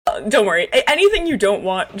Don't worry. Anything you don't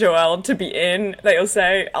want Joelle to be in that you'll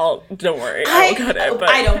say, don't worry. I will cut it. But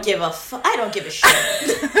I don't give a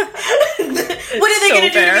shit. What are they going to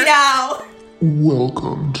do to me now?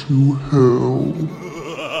 Welcome to hell.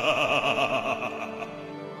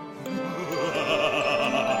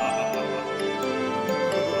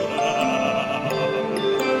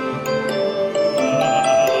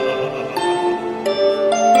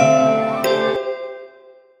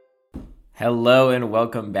 Hello and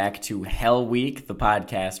welcome back to Hell Week, the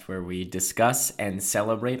podcast where we discuss and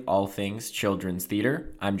celebrate all things children's theater.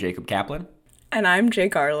 I'm Jacob Kaplan. And I'm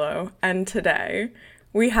Jake Arlo. And today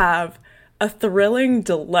we have a thrilling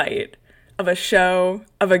delight of a show,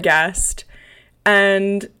 of a guest.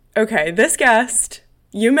 And, okay, this guest,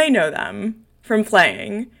 you may know them from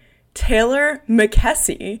playing Taylor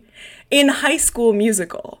McKessie in High School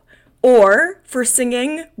Musical. Or for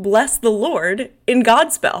singing Bless the Lord in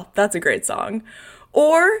Godspell. That's a great song.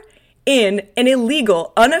 Or in an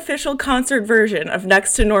illegal, unofficial concert version of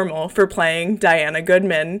Next to Normal for playing Diana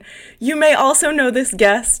Goodman. You may also know this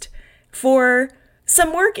guest for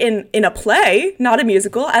some work in a play, not a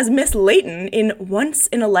musical, as Miss Layton in Once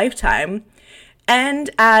in a Lifetime, and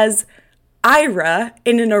as Ira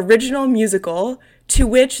in an original musical to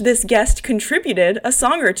which this guest contributed a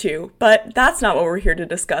song or two. But that's not what we're here to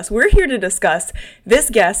discuss. We're here to discuss this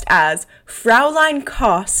guest as Fraulein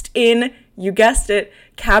Kost in, you guessed it,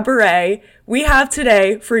 Cabaret. We have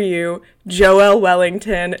today for you Joelle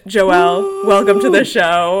Wellington. Joelle, woo! Welcome to the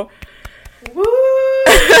show. Woo!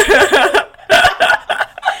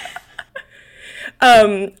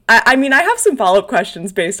 I mean, I have some follow-up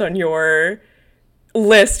questions based on your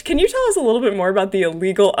list. Can you tell us a little bit more about the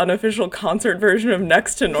illegal, unofficial concert version of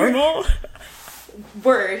Next to Normal?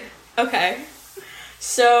 Word. Okay.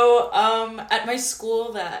 So, at my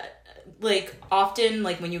school that, often,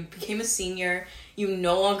 when you became a senior, you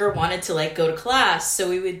no longer wanted to, go to class. So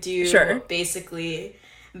we would do basically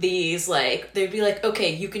these, they'd be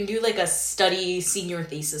okay, you can do, a study senior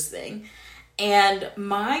thesis thing. And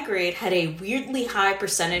my grade had a weirdly high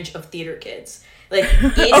percentage of theater kids. We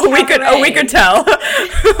could tell.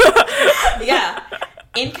 Yeah.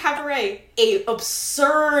 In Cabaret, a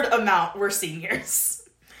absurd amount were seniors.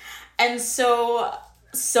 And so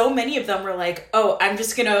many of them were oh, I'm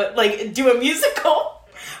just gonna, do a musical.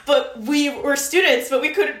 But we were students, but we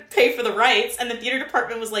couldn't pay for the rights. And the theater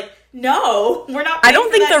department was no, we're not paying I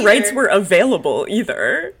don't think the either. rights were available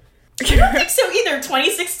either. I don't think so either,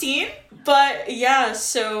 2016. But, yeah,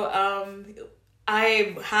 so,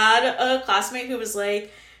 I had a classmate who was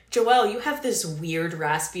Joelle, you have this weird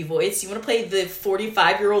raspy voice. You want to play the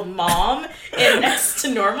 45-year-old mom in Next to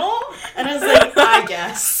Normal? And I was I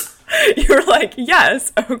guess. You were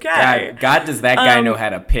yes, okay. God, does that guy know how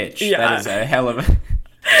to pitch? Yeah. That is a hell of a...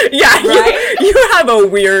 Yeah, right? you have a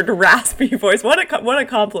weird raspy voice. What a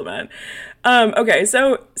compliment. Okay,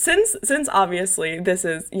 so since obviously this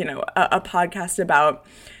is, a podcast about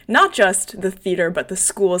not just the theater, but the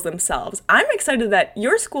schools themselves, I'm excited that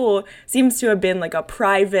your school seems to have been a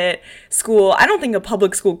private school. I don't think a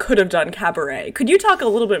public school could have done Cabaret. Could you talk a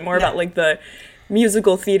little bit more about the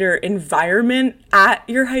musical theater environment at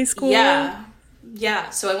your high school? Yeah.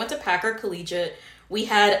 So I went to Packer Collegiate. We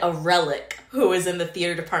had a relic who was in the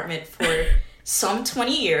theater department for some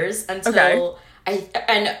 20 years until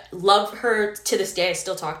I love her to this day. I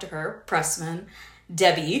still talk to her, Pressman,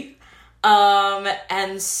 Debbie.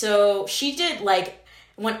 And so she did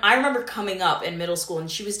when I remember coming up in middle school and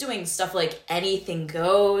she was doing stuff Anything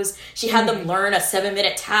Goes. She had them learn a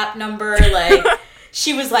 7-minute tap number.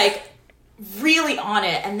 She was really on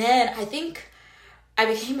it. And then I think I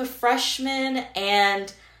became a freshman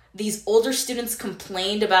and these older students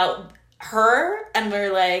complained about her and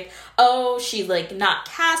we're oh, she's not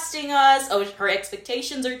casting us. Oh, her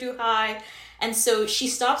expectations are too high. And so she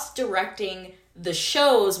stops directing the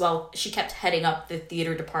shows while she kept heading up the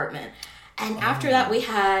theater department. And after that, we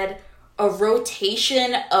had a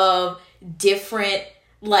rotation of different,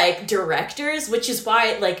 directors, which is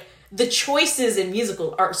why, the choices in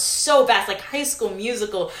musical are so vast. High School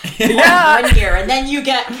Musical, you have 1 year, and then you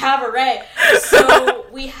get Cabaret. So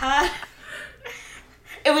we had...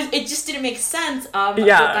 It just didn't make sense. But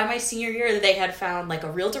by my senior year, they had found,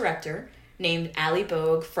 a real director named Ali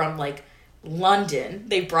Bogue from, London.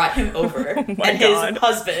 They brought him over and his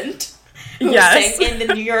husband who sang in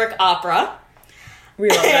the New York Opera. We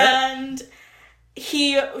love and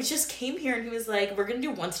he just came here and he was we're gonna do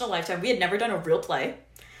Once in a Lifetime. We had never done a real play.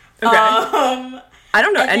 Okay. I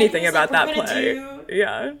don't know anything about that play.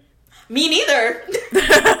 Me neither.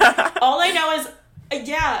 All I know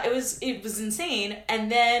is it was insane.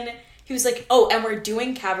 And then he was oh, and we're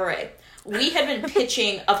doing Cabaret. we had been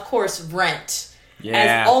pitching, of course, Rent.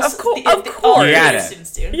 Yeah. As also Of course. You got it.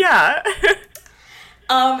 students do. Yeah.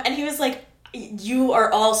 And he was like, you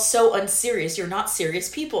are all so unserious. You're not serious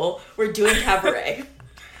people. We're doing Cabaret.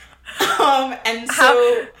 And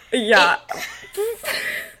so... Yeah.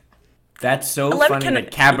 That's so funny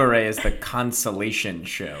that Cabaret is the consolation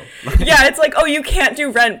show. Yeah, it's like, oh, you can't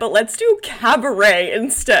do Rent, but let's do Cabaret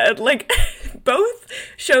instead. Like, both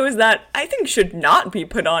shows that I think should not be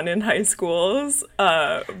put on in high schools.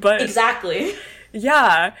 But Exactly.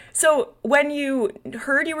 yeah. So when you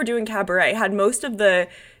heard you were doing Cabaret, had most of the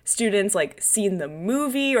students like seen the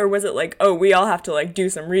movie, or was it like, oh, we all have to like do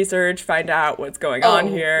some research, find out what's going on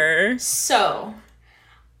here? So,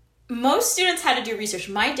 most students had to do research.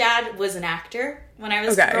 My dad was an actor when I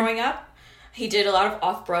was growing up. He did a lot of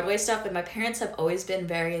off-Broadway stuff, and my parents have always been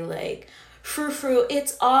very like, frou-frou,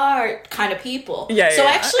 it's art kind of people. Yeah, so yeah.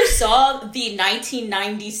 I actually saw the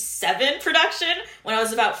 1997 production when I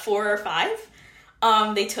was about 4 or 5.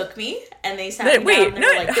 They took me and they sat me down and they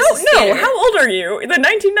were like, this is theater. How old are you? The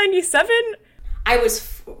 1997? I was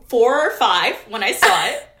 4 or 5 when I saw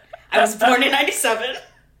it. I was born in 97.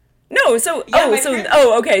 No, so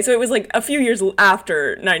okay, so it was like a few years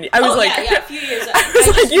after 90. I was a few years after. I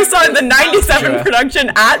was like, you saw the 97 production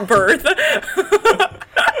at birth.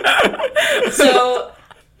 So,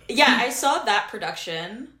 yeah, I saw that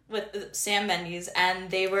production with Sam Mendes, and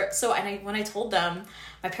they were when I told them,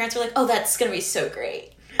 my parents were like, "Oh, that's gonna be so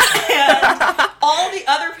great," and all the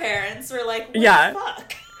other parents were like, "What the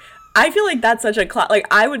fuck?" I feel like that's such a like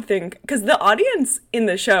I would think, because the audience in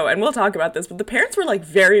the show, and we'll talk about this, but the parents were like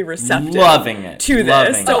very receptive, loving it to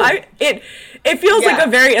loving this. So it. It feels like a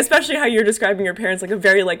very, especially how you're describing your parents, like a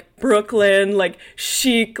very like Brooklyn, like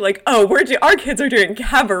chic, like, oh, our kids are doing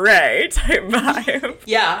Cabaret type vibe.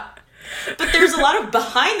 Yeah, but there's a lot of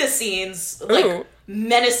behind the scenes like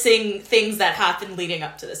menacing things that happened leading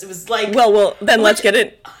up to this. It was like, well, then let's get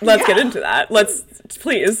into that. Let's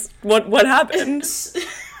please. What happened?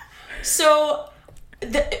 So,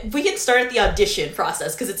 we can start at the audition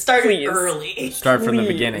process, because it started early. Start from the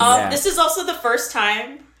beginning, This is also the first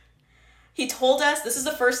time, he told us, this is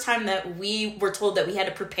the first time that we were told that we had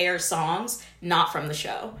to prepare songs, not from the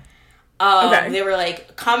show. They were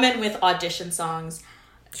like, come in with audition songs.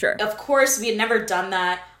 Sure. Of course, we had never done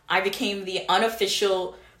that. I became the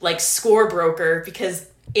unofficial, like, score broker, because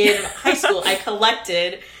in high school, I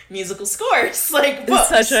collected musical scores, like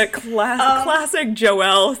books. It's such a classic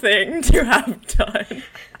Joelle thing to have done.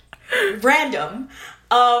 Random.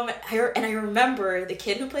 And I remember the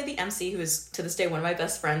kid who played the MC, who is to this day one of my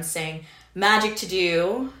best friends, saying "Magic to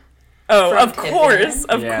Do." Oh, of course.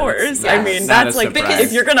 I mean, that's like, because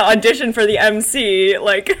if you're gonna audition for the MC,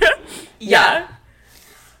 like, yeah.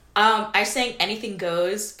 I sang "Anything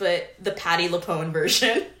Goes," but the Patti LuPone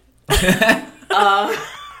version.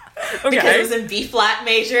 Because it was in B flat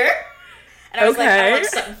major, and I was like, I like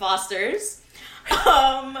Sutton Foster's.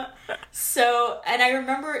 And I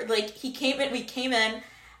remember, like, we came in,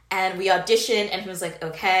 and we auditioned, and he was like,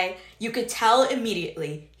 okay. You could tell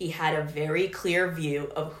immediately he had a very clear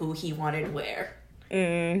view of who he wanted where.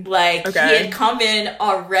 He had come in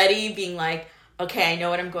already being like, okay, I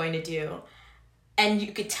know what I'm going to do. And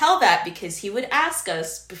you could tell that because he would ask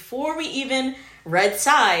us, before we even read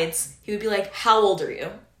sides, he would be like, how old are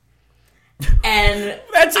you? And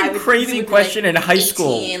that's a crazy question in high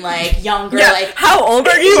school. 18, like younger, like how old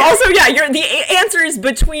are you? Also, the answer is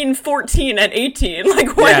between 14 and 18.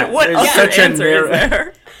 Like what other answer is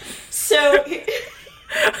there? So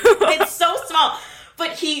it's so small.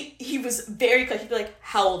 But he was very quick. He'd be like,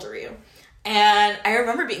 how old are you? And I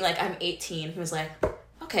remember being like, I'm 18. He was like,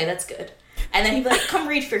 okay, that's good. And then he'd be like, come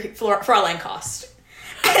read for Fraulein Cost.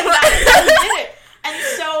 And that's how he did it. And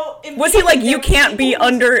so was he like, you can't be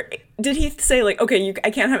under? Did he say like, okay,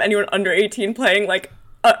 I can't have anyone under 18 playing like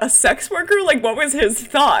a sex worker? Like, what was his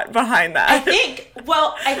thought behind that? I think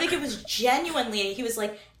it was genuinely, he was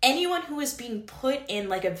like, anyone who is being put in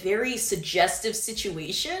like a very suggestive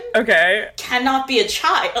situation, cannot be a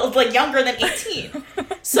child, like younger than 18.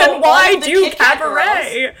 So then why do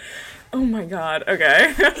Cabaret? Oh my god,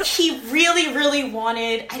 okay. He really, really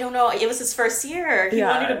wanted, I don't know, it was his first year. He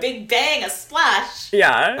wanted a big bang, a splash.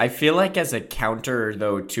 Yeah. I feel like as a counter,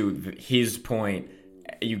 though, to his point,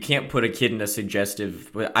 you can't put a kid in a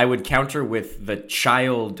suggestive. I would counter with the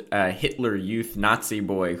child Hitler Youth Nazi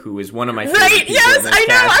boy, who is one of my favorite people in this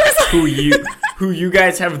cast, who you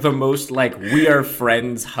guys have the most like we are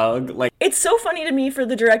friends hug. Like, it's so funny to me for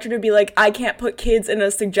the director to be like, I can't put kids in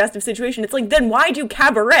a suggestive situation. It's like, then why do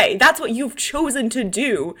Cabaret? That's what you've chosen to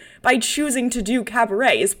do by choosing to do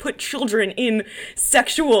Cabaret, is put children in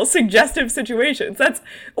sexual suggestive situations. That's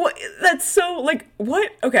so like,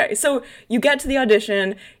 what? Okay, so you get to the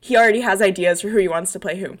audition. He already has ideas for who he wants to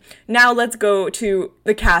play who. Now let's go to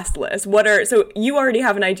the cast list. So you already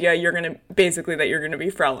have an idea. You're gonna be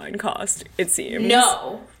Fraulein Kost, it seems.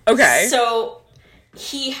 No. Okay. So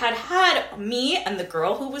he had me and the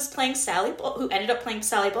girl who was playing who ended up playing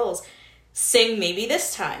Sally Bowles, sing Maybe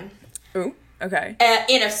This Time. Ooh, okay.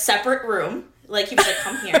 In a separate room. Like, he was like,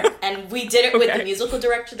 come here. And we did it with the musical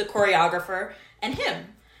director, the choreographer, and him.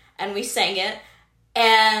 And we sang it.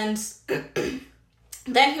 And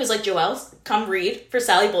then he was like, Joelle, come read for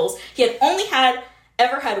Sally Bowles. He had only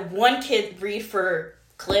ever had one kid read for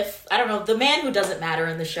Cliff. I don't know, the man who doesn't matter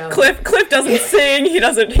in the show. Cliff doesn't sing. He's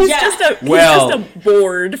just a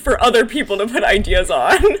board for other people to put ideas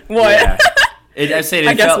on. What? Yeah. I guess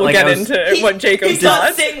we'll get into what Jacob's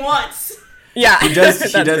thoughts. He does sing once. Yeah. He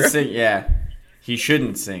does sing, yeah. He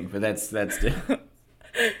shouldn't sing, but that's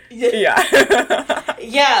yeah.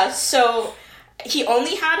 Yeah, so he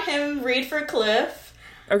only had him read for Cliff.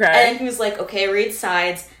 Okay. And he was like, okay, read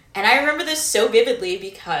sides. And I remember this so vividly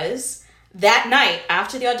because that night,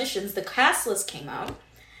 after the auditions, the cast list came out.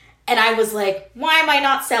 And I was like, why am I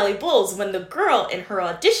not Sally Bowles when the girl in her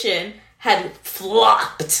audition had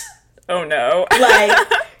flopped? Oh, no. Like,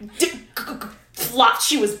 flopped.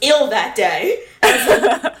 She was ill that day.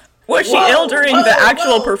 Was she ill during the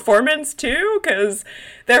actual performance, too? Because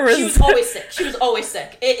there was... She was always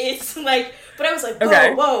sick. It's like... But I was like,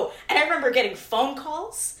 whoa. And I remember getting phone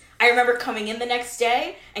calls. I remember coming in the next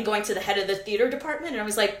day and going to the head of the theater department, and I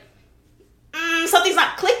was like, something's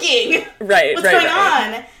not clicking. Right, What's going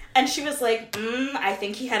on? And she was like, I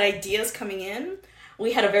think he had ideas coming in.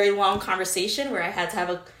 We had a very long conversation where I had to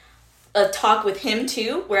have a talk with him,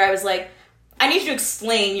 too, where I was like, I need you to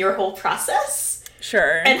explain your whole process.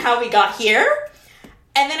 Sure. And how we got here.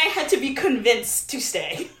 And then I had to be convinced to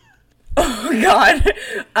stay. Oh God,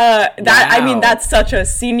 I mean, that's such a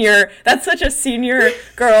senior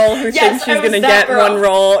girl who thinks she's gonna get one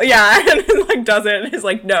role, yeah, and like doesn't, is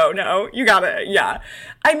like, no, you gotta, yeah.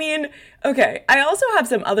 I mean, okay, I also have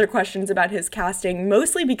some other questions about his casting,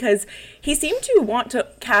 mostly because he seemed to want to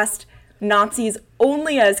cast Nazis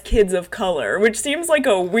only as kids of color, which seems like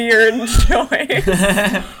a weird choice.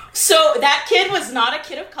 So that kid was not a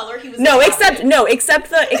kid of color. He was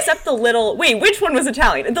except the little. Wait, which one was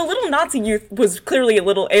Italian? The little Nazi youth was clearly a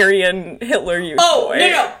little Aryan Hitler youth. Oh, boy.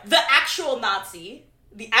 No, the actual Nazi.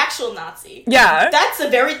 Yeah, that's a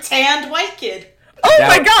very tanned white kid. Oh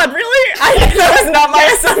my God, really? That was not my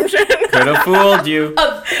assumption. Could have fooled you.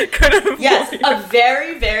 Yes, a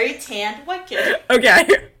very, very tanned white kid.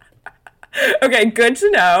 Okay, good to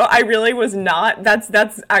know. I really was not.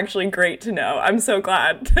 That's actually great to know. I'm so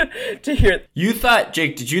glad to hear. You thought,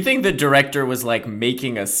 Jake, did you think the director was like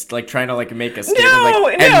making us, like trying to like make a statement? No,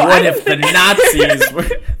 and what if the Nazis were...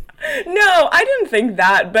 No, I didn't think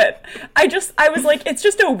that, but I was like, it's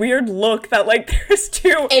just a weird look that like there's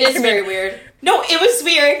two. It is very weird. No, it was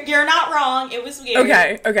weird. You're not wrong. It was weird.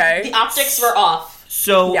 Okay. The optics were off.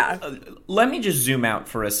 So let me just zoom out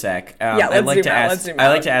for a sec. Let's zoom out. I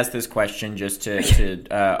like to ask this question just to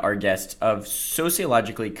our guests of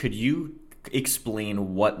sociologically. Could you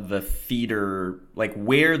explain what the theater, like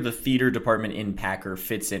where the theater department in Packer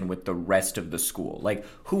fits in with the rest of the school? Like,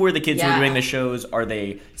 who are the kids who are doing the shows? Are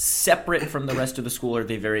they separate from the rest of the school? Are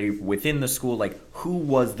they very within the school? Like, who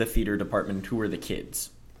was the theater department? Who were the kids?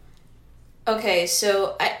 Okay,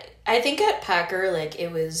 so I think at Packer, like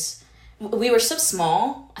we were so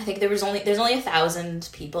small. I think there's only 1,000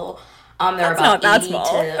 people. That's not that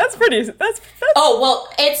small. That's pretty. That's. Oh well,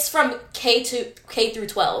 it's from K through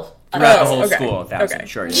 12. Throughout the whole school, 1,000. Okay.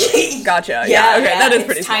 Sure. Yeah. Gotcha. Yeah. Okay, that is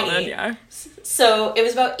pretty small. Then, yeah. So it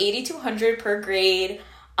was about 80 to 100 per grade,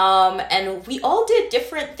 and we all did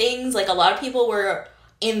different things. Like a lot of people were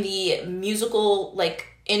in the musical, like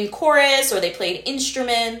in chorus, or they played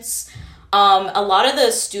instruments. A lot of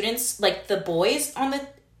the students, like the boys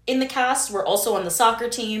in the cast, were also on the soccer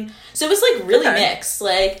team. So it was like really mixed,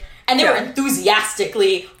 like, and they were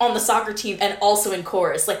enthusiastically on the soccer team and also in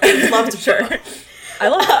chorus. Like they loved both. I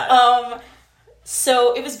love that.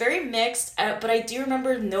 So it was very mixed, but I do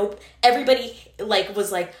remember everybody like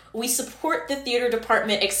was like, we support the theater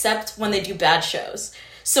department except when they do bad shows.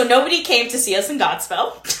 So nobody came to see us in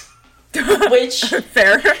Godspell. which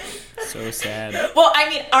Fair. So sad. well, I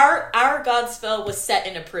mean, our Godspell was set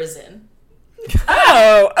in a prison.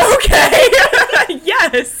 Oh, okay.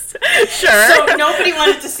 Yes, sure. So nobody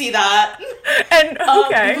wanted to see that. And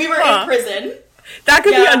okay, we were in prison. That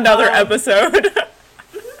could be another episode.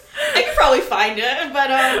 I could probably find it, but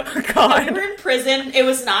God. we were in prison. It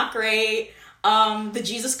was not great. The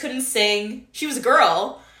Jesus couldn't sing. She was a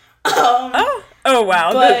girl. Oh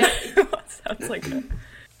wow. But That sounds like a...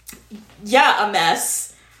 yeah, a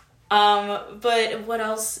mess. But what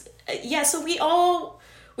else? Yeah, so we all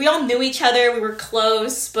knew each other. We were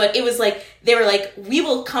close, but it was like they were like, we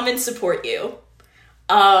will come and support you.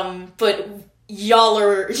 But y'all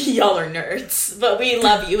are nerds, but we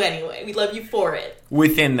love you anyway. We love you for it.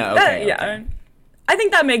 Within the okay. I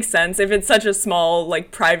think that makes sense if it's such a small,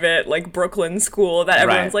 like, private, like, Brooklyn school that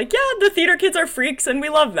everyone's like, yeah, the theater kids are freaks and we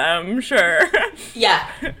love them, sure. Yeah.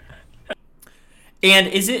 And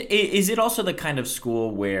is it also the kind of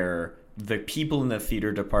school where the people in the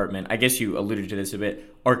theater department, I guess you alluded to this a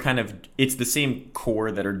bit, are kind of, it's the same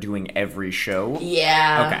core that are doing every show?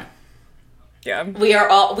 Yeah. Okay. Yeah. We are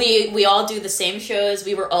all, we all do the same shows.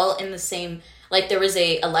 We were all in the same, like, there was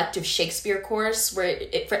a elective Shakespeare course where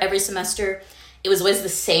for every semester, it was always the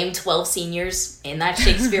same 12 seniors in that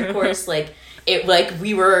Shakespeare course. Like,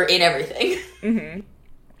 we were in everything. Mm-hmm.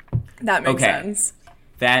 That makes sense.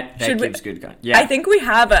 That gives good gun. Yeah. I think we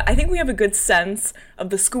have a good sense of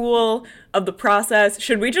the school, of the process.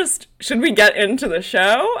 Should we get into the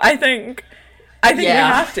show? I think we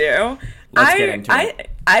have to. Let's get into it.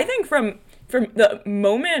 I think from the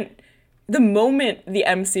moment the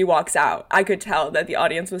MC walks out, I could tell that the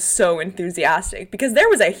audience was so enthusiastic because there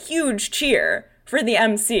was a huge cheer for the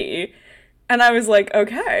MC. And I was like,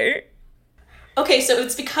 okay. Okay, so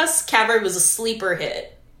it's because Cabaret was a sleeper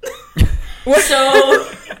hit. So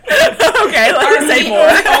okay, let me say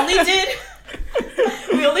more.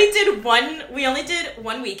 We only did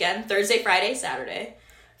one weekend, Thursday, Friday, Saturday.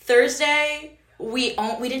 Thursday, we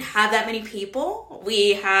didn't have that many people.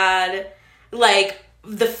 We had like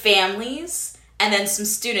the families and then some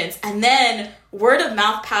students, and then word of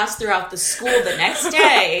mouth passed throughout the school the next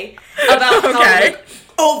day about how like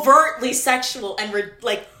overtly sexual and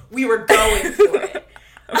we were going for it.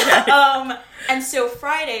 Okay. And so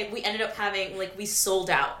Friday we ended up having we sold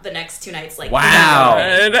out the next two nights. Wow.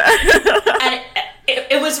 And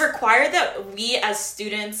it was required that we as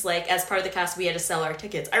students, as part of the cast, we had to sell our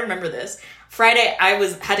tickets. I remember this. Friday I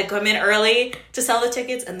had to come in early to sell the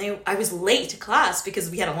tickets, and I was late to class because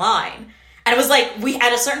we had a line. And it was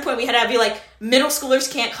at a certain point we had to be middle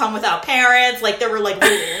schoolers can't come without parents. There were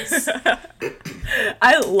rules.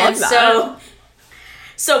 I love that.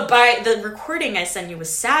 So by the recording I sent you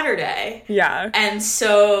was Saturday. Yeah. And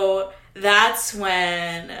so that's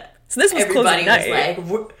when this was everybody night.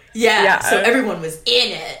 was so everyone was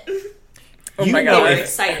in it. Oh my God. They were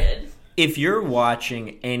excited. If you're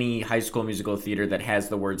watching any High School Musical theater that has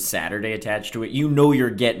the word Saturday attached to it, you know you're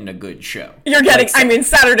getting a good show. You're getting,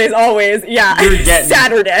 Saturday's always, You're getting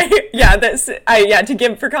Saturday. To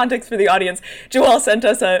give for context for the audience, Joelle sent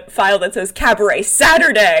us a file that says Cabaret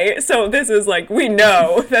Saturday. So this is we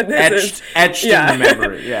know that this is etched in the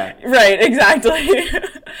memory. Yeah. Right, exactly.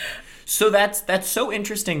 So that's so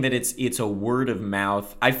interesting that it's a word of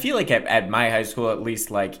mouth. I feel like at my high school, at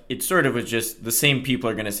least, it sort of was just the same people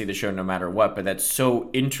are going to see the show no matter what. But that's so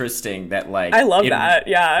interesting that I love that.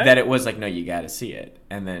 Yeah. That it was no, you got to see it,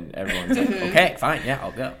 and then everyone's okay, fine, yeah,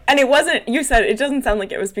 I'll go. And it wasn't. You said it doesn't sound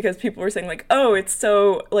like it was because people were saying oh, it's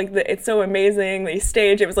so it's so amazing the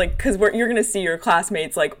stage. It was because you're going to see your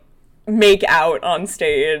classmates make out on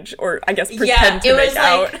stage, or I guess pretend to make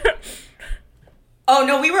out. Oh,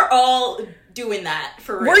 no, we were all doing that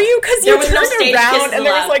for real. Were you? Because you turned around and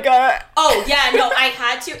there was a... Oh, yeah, no, I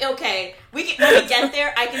had to. Okay. When we get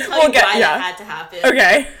there, I can tell you why that had to happen.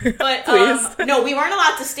 Okay. But, please. No, we weren't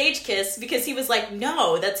allowed to stage kiss because he was like,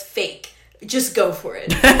 no, that's fake. Just go for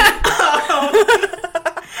it.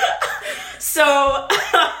 So...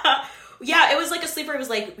 Yeah, it was a sleeper. It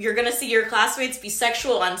was you're going to see your classmates be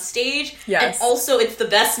sexual on stage. Yes. And also, it's the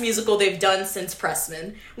best musical they've done since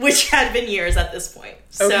Pressman, which had been years at this point.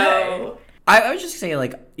 Okay. So... I was just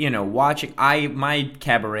saying, watching my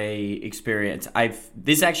Cabaret experience. I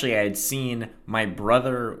had seen my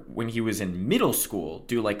brother when he was in middle school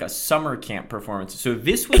do a summer camp performance. So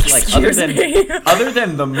this was other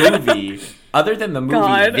than the movie,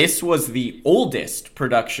 God. This was the oldest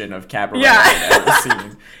production of Cabaret Yeah. I've ever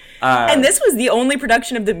seen. And this was the only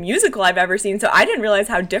production of the musical I've ever seen, so I didn't realize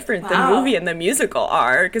how different the movie and the musical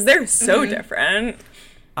are, because they're so different.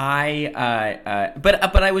 But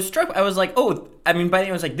I was struck. I was by the end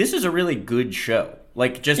I was this is a really good show.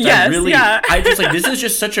 Like, just Yes, I just like, this is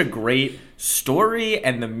just such a great story,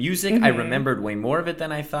 and the music, I remembered way more of it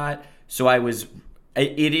than I thought. So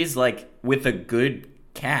it is like, with a good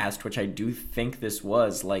cast, which I do think this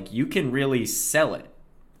was, like, you can really sell it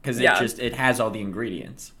because it has all the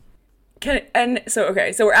ingredients. So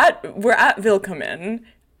we're at Willkommen.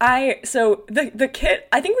 The Kit,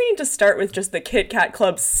 I think we need to start with just the Kit Kat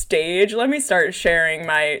Club stage. Let me start sharing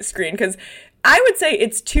my screen, because I would say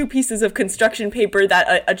it's 2 pieces of construction paper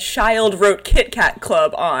that a child wrote Kit Kat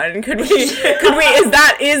Club on. Could we, is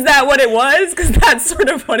that what it was? Because that's sort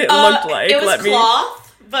of what it looked like. It was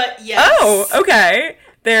cloth, but yes. Oh, okay.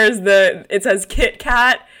 It says Kit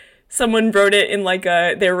Kat. Someone wrote it in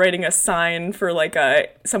they're writing a sign for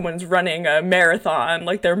someone's running a marathon,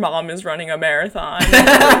 like their mom is running a marathon.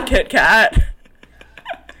 Kit Kat.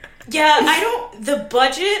 Yeah, the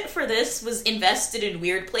budget for this was invested in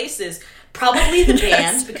weird places. Probably the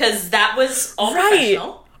band, because that was all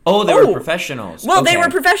professional. Oh, they were professionals. Well, they were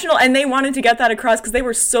professional, and they wanted to get that across because they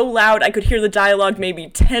were so loud I could hear the dialogue maybe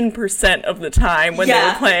 10% of the time when they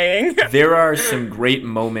were playing. There are some great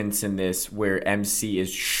moments in this where MC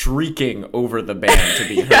is shrieking over the band to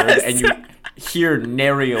be heard, and you hear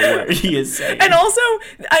nary a word he is saying. And also,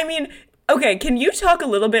 I mean, okay, can you talk a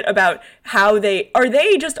little bit about how they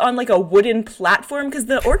just on a wooden platform? Because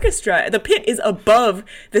the pit is above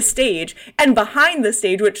the stage and behind the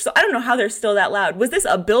stage, so I don't know how they're still that loud. Was this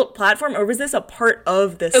a built platform, or was this a part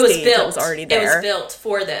of the stage that was already there? It was built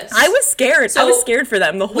for this. I was scared. I was scared for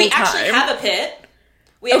them the whole time. We actually have a pit.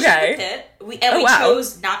 We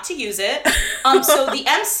chose not to use it. So the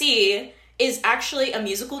MC is actually a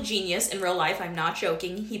musical genius in real life. I'm not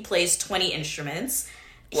joking. He plays 20 instruments.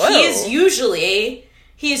 Whoa. He is usually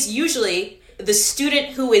the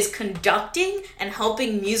student who is conducting and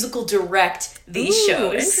helping musical direct these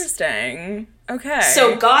shows. Interesting. Okay.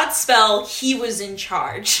 So Godspell, he was in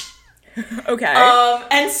charge. Okay.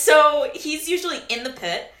 And so he's usually in the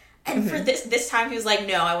pit. And for this time, he was like,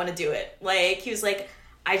 "No, I want to do it." Like, he was like,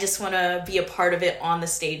 "I just want to be a part of it on the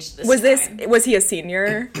stage this time." Was he a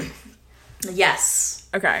senior? Yes.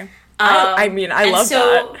 Okay. I love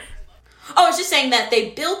that. I was just saying that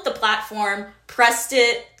they built the platform, pressed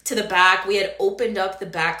it to the back. We had opened up the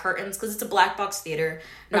back curtains because it's a black box theater.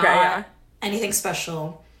 Not anything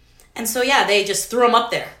special. And so, they just threw them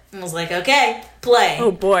up there. And was like, okay, play.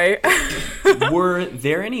 Oh, boy. Were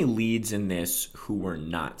there any leads in this who were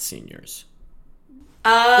not seniors?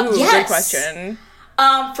 Yes. Good question.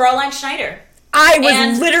 Fraulein Schneider. I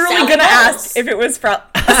was literally going to ask if it was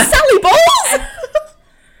Sally Bowles?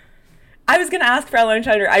 I was going to ask Fraulein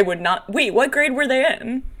Schneider. I would not. Wait, what grade were they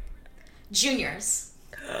in? Juniors.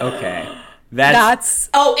 Okay. That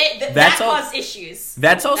caused issues.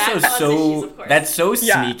 That's also that's so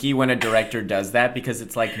sneaky when a director does that, because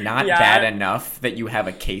it's not bad enough that you have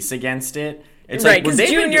a case against it. It's right, because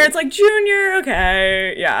junior, it's junior,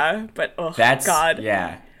 okay, yeah, but that's God.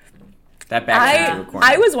 Yeah. That backs into a corner.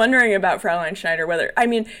 I was wondering about Fraulein Schneider,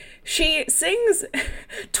 she sings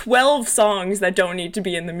 12 songs that don't need to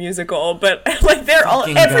be in the musical, but they're all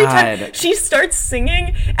every time she starts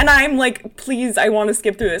singing, and I'm like, please, I want to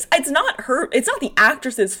skip through this. It's not the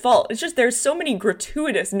actress's fault. It's just there's so many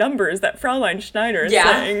gratuitous numbers that Fraulein Schneider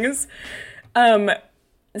sings.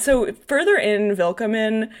 So further in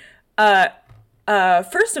Willkommen,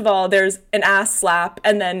 first of all, there's an ass slap,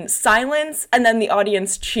 and then silence, and then the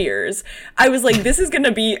audience cheers. I was like, this is going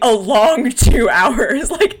to be a long 2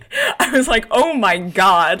 hours. I was like, oh my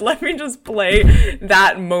God, let me just play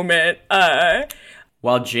that moment.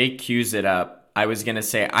 While Jake cues it up, I was going to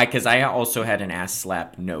say, because I also had an ass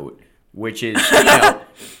slap note, which is,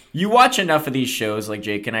 you watch enough of these shows like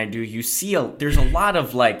Jake and I do, you see there's a lot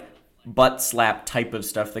of butt slap type of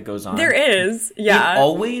stuff that goes on. There is, yeah.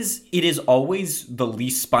 It is always the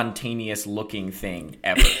least spontaneous looking thing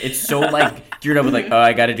ever. It's so geared up with oh,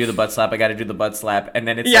 I gotta do the butt slap, and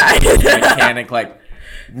then it's mechanic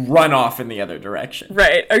run off in the other direction.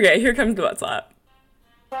 Right, okay, here comes the butt slap.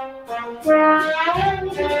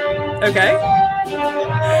 Okay.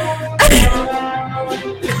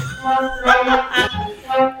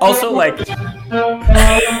 Also, there is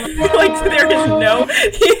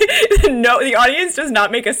the audience does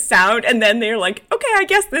not make a sound, and then they're like, okay, I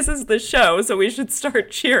guess this is the show, so we should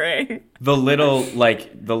start cheering. The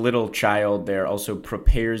little child there also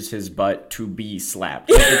prepares his butt to be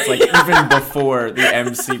slapped. It's even before the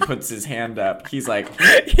MC puts his hand up, he's like,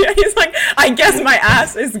 yeah, he's like, I guess my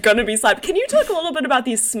ass is gonna be slapped. Can you talk a little bit about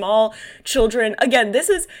these small children? Again, this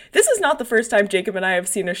is not the first time Jacob and I have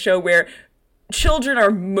seen a show where male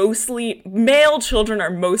children are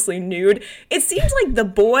mostly nude. It seems like the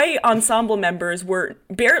boy ensemble members were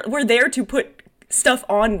there to put stuff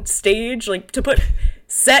on stage, like to put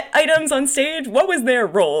set items on stage? What was their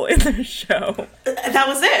role in the show? That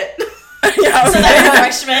was it. Yeah, okay. So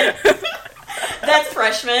that's freshman. That's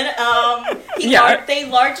freshman. They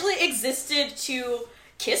largely existed to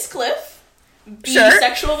kiss Cliff, be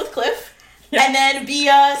sexual with Cliff, and then be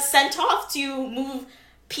sent off to move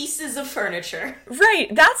pieces of furniture. Right.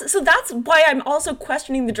 That's why I'm also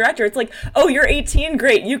questioning the director. It's like, oh, you're 18,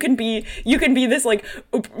 great. You can be this like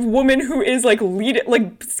woman who is like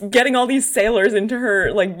getting all these sailors into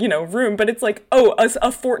her like, you know, room, but it's like, oh, a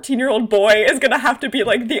 14-year-old boy is going to have to be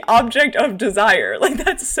like the object of desire. Like,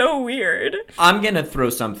 that's so weird. I'm going to throw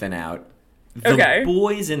something out. The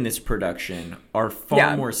boys in this production are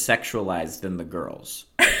far more sexualized than the girls.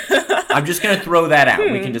 I'm just going to throw that out.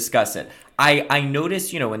 We can discuss it. I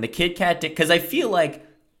noticed, you know, when the Kit Kat, because I feel like,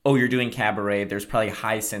 oh, you're doing Cabaret, there's probably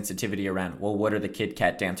high sensitivity around, well, what are the Kit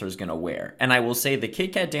Kat dancers going to wear? And I will say the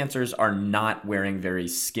Kit Kat dancers are not wearing very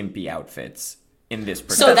skimpy outfits in this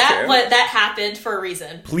production. So that happened for a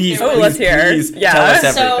reason. Please let's hear. Please tell us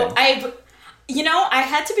everything. So I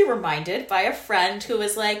had to be reminded by a friend who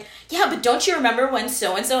was like, yeah, but don't you remember when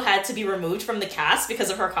so-and-so had to be removed from the cast because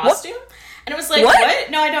of her costume? What? And it was like, what?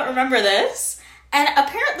 No, I don't remember this. And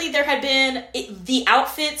apparently there had been, the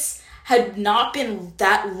outfits had not been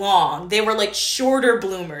that long. They were like shorter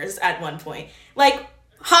bloomers at one point. Like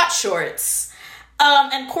hot shorts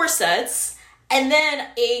and corsets. And then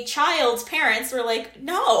a child's parents were like,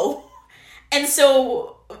 no. And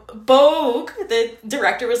so Bogue, the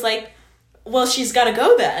director, was like, well, she's got to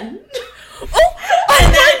go then. Oh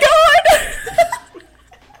my God!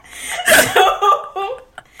 So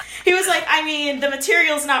he was like, I mean, the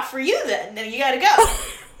material's not for you then. Then you got to go.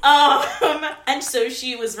 And so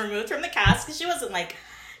she was removed from the cast because she wasn't like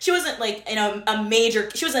she wasn't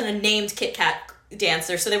a named Kit Kat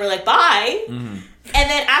dancer. So they were like, bye. Mm-hmm. And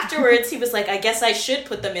then afterwards he was like, I guess I should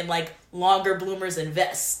put them in like longer bloomers and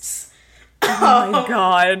vests. Oh my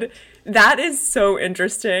God. That is so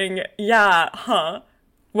interesting. Yeah. Huh.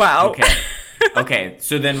 Wow. Okay.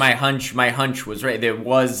 So then my hunch was right. There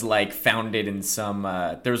was like founded in some,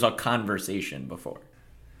 there was a conversation before.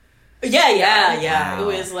 Yeah. Wow.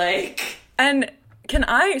 It was like. And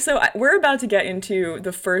we're about to get into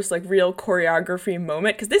the first like real choreography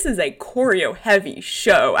moment, because this is a choreo heavy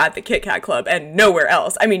show at the Kit Kat Club and nowhere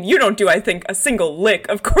else. I mean, you don't do, I think, a single lick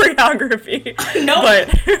of choreography. No.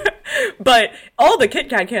 But all the Kit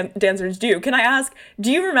Kat dancers do. Can I ask, do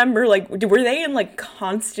you remember, like, were they in like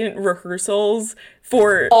constant rehearsals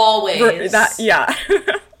for always that? Yeah.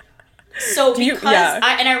 So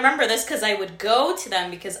I remember this because I would go to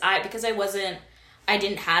them because I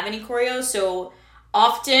didn't have any choreo, so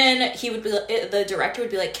often the director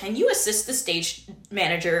would be like, can you assist the stage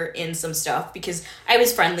manager in some stuff? Because I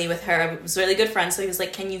was friendly with her. I was a really good friend. So he was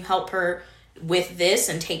like, can you help her with this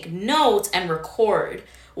and take notes and record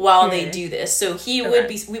while they do this? So we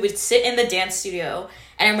would sit in the dance studio,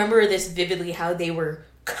 and I remember this vividly, how they were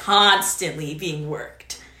constantly being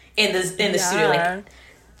worked in the studio, like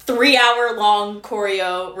 3-hour long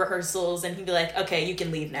choreo rehearsals, and he'd be like, okay, you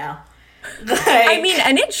can leave now. I mean,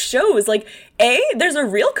 and it shows, like, there's a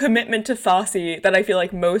real commitment to Fosse that I feel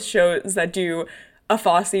like most shows that do a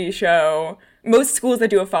Fosse show, most schools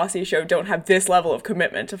that do a Fosse show don't have this level of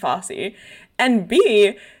commitment to Fosse. And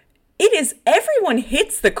B, everyone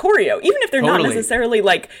hits the choreo, even if they're not necessarily,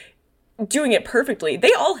 like, doing it perfectly.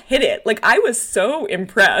 They all hit it. Like, I was so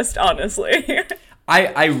impressed, honestly.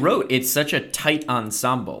 I wrote, it's such a tight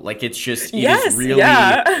ensemble. Like, it's just,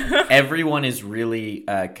 everyone is really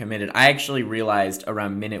committed. I actually realized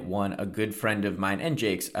around minute 1, a good friend of mine and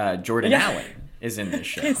Jake's, Jordan Allen, is in this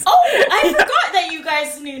show. Oh, I forgot that you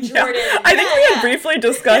guys knew Jordan. Yeah. I think we had briefly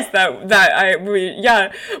discussed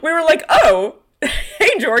we were like, oh,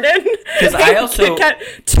 hey, Jordan. Because I also... Kit Kat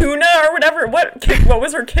Tuna or whatever. What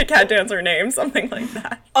was her Kit Kat dancer name? Something like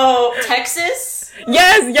that. Oh, Texas?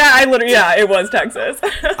 Yes, it was Texas.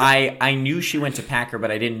 I knew she went to Packer, but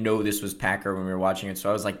I didn't know this was Packer when we were watching it. So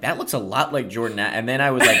I was like, that looks a lot like Jordan. And then I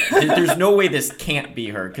was like, there's no way this can't be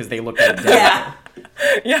her, because they look identical.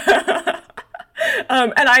 Yeah.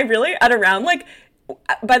 And I really, at around, like,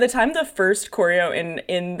 by the time the first choreo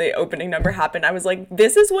in the opening number happened, I was like,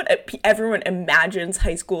 this is what everyone imagines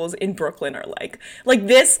high schools in Brooklyn are like. Like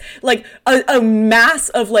this, like a mass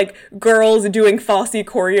of like girls doing Fosse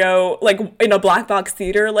choreo, like in a black box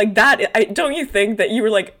theater, like that. Don't you think that you were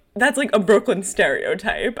like, that's like a Brooklyn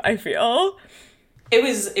stereotype, I feel. It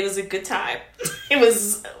was a good time.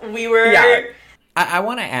 Yeah. I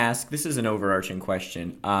want to ask, this is an overarching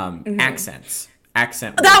question, accent.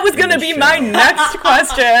 That was going to be my next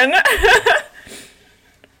question.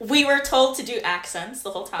 We were told to do accents the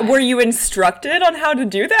whole time. Were you instructed on how to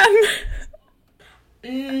do them?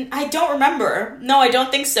 I don't remember. No, I don't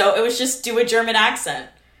think so. It was just do a German accent.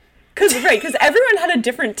 Because everyone had a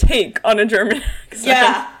different take on a German accent.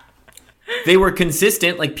 Yeah. They were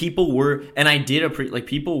consistent, like people were, and I did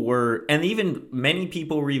people were, and even many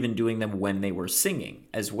people were even doing them when they were singing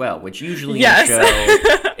as well, which usually in a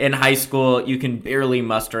show in high school you can barely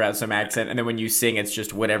muster out some accent, and then when you sing it's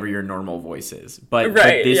just whatever your normal voice is. But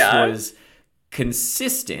this was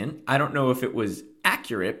consistent. I don't know if it was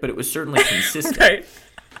accurate, but it was certainly consistent. Right.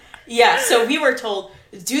 Yeah, so we were told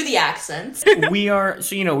do the accents. We're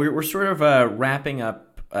sort of wrapping up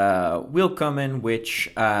Willkommen, which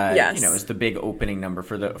is the big opening number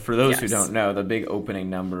for those who don't know, the big opening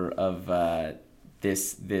number of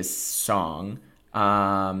this song.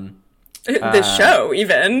 This show,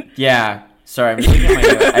 even. Yeah. Sorry, I'm just looking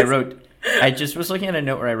at my note. I just was looking at a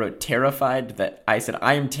note where I wrote terrified that I said,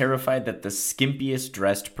 I am terrified that the skimpiest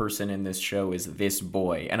dressed person in this show is this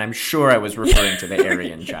boy. And I'm sure I was referring to the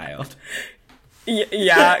Aryan child.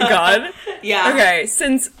 Yeah, God. Yeah. Okay,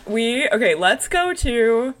 let's go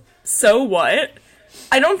to So What?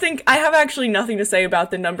 I don't think I have actually nothing to say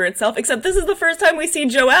about the number itself, except this is the first time we see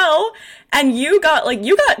Joelle, and you got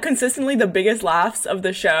consistently the biggest laughs of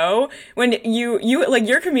the show. When you like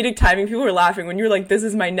your comedic timing, people were laughing. When you were like, this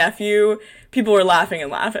is my nephew, people were laughing and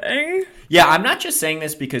laughing. Yeah, I'm not just saying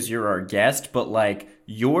this because you're our guest, but like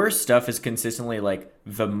your stuff is consistently like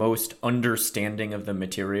the most understanding of the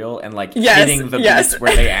material and like hitting the beats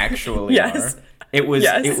where they actually are. It was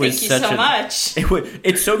Thank you so much.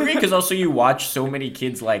 It's so great because also you watch so many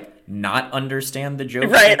kids like not understand the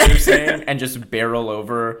joke that they're saying and just barrel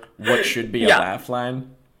over what should be a laugh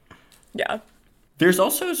line. Yeah. There's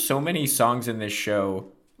also so many songs in this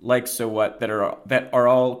show, like So What, that are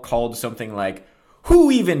all called something like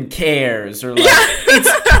 "Who Even Cares?" or like it's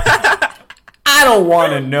I don't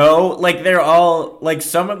want to know. Like, they're all, like,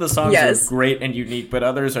 some of the songs are great and unique, but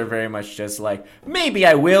others are very much just like, maybe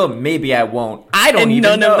I will, maybe I won't. I don't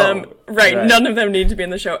even know. None of them need to be in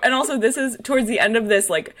the show. And also, this is towards the end of this,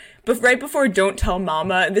 like, right before Don't Tell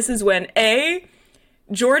Mama, this is when,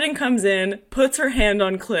 Jordan comes in, puts her hand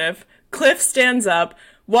on Cliff stands up,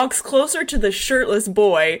 walks closer to the shirtless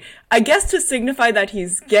boy, I guess to signify that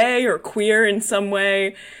he's gay or queer in some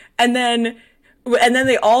way, and then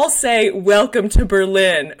they all say, "Welcome to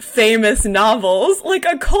Berlin, famous novels," like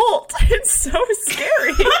a cult. It's so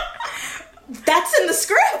scary. That's in the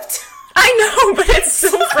script. I know, but it's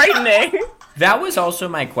so frightening. That was also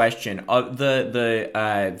my question.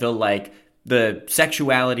 The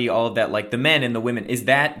sexuality, all of that, like the men and the women,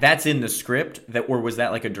 that's in the script, or was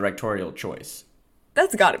that like a directorial choice?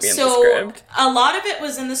 That's got to be in the script. A lot of it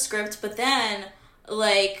was in the script, but then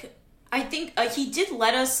like I think he did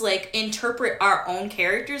let us, like, interpret our own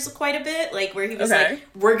characters quite a bit. Like, where he was like,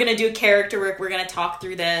 we're going to do character work. We're going to talk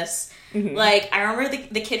through this. Mm-hmm. Like, I remember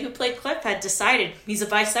the kid who played Cliff had decided he's a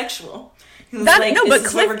bisexual. He was like, no, but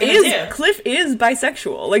Cliff is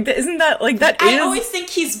bisexual. Like, isn't that, like, that I is... always think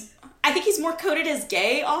he's more coded as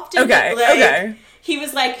gay often. Okay, but, like, okay. He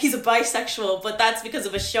was like, he's a bisexual, but that's because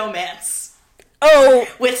of a showmance. Oh.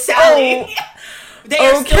 With Sally. Oh. They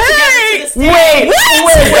are still together to this day. Wait.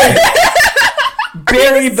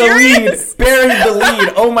 Bury the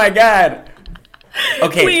lead. Oh my god.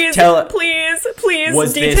 Okay, please,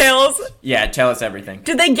 details. Tell us everything.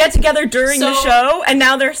 Did they get together during the show and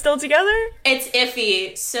now they're still together? It's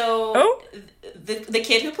iffy. So the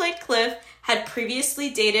kid who played Cliff had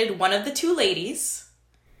previously dated one of the two ladies.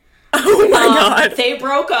 Oh my god. They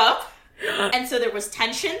broke up. And so there was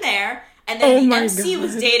tension there. And then the MC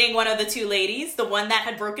was dating one of the two ladies, the one that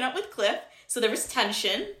had broken up with Cliff. So there was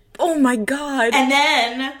tension. Oh my god. And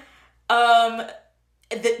then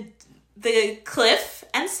the Cliff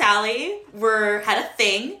and Sally had a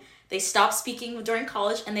thing. They stopped speaking during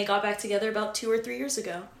college and they got back together about 2 or 3 years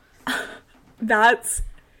ago.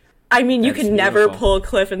 You can never pull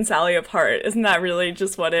Cliff and Sally apart. Isn't that really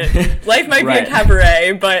just what it... Life might be a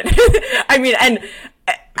cabaret, but...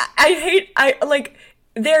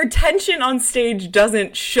 their tension on stage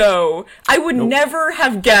doesn't show. I would never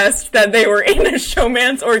have guessed that they were in a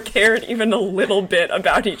showmance or cared even a little bit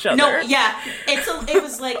about each other. No, yeah. It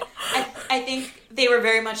was like, I think they were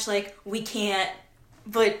very much like, we can't,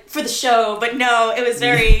 but for the show, but no, it was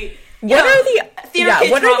very... What are the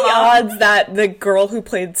odds that the girl who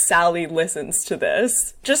played Sally listens to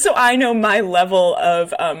this? Just so I know my level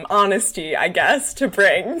of honesty, I guess, to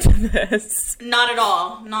bring to this. Not at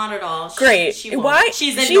all. Great.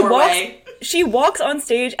 She's in Norway. She walks on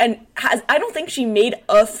stage and I don't think she made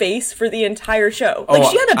a face for the entire show. Like,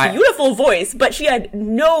 she had a beautiful voice, but she had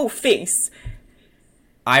no face.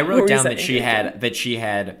 I What wrote were you down that saying? she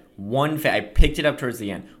had one. I picked it up towards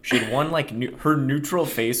the end. She had one like her neutral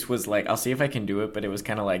face was like. I'll see if I can do it, but it was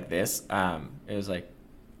kind of like this. It was like.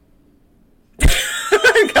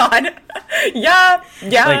 God. Yeah.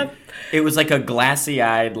 Like it was like a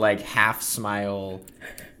glassy-eyed, like half smile.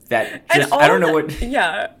 That And just I don't know what.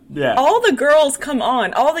 Yeah. Yeah. All the girls come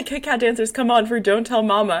on. All the Kit Kat dancers come on for Don't Tell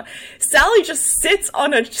Mama. Sally just sits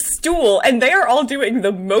on a stool, and they are all doing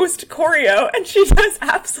the most choreo, and she does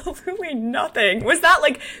absolutely nothing. Was that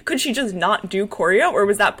like, could she just not do choreo, or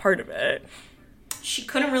was that part of it? She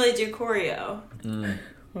couldn't really do choreo.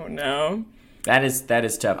 Oh no. That is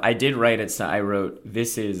tough. I did write it. So I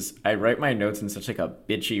write my notes in such like a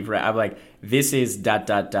bitchy. I'm like, this is ...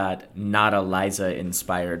 not a Liza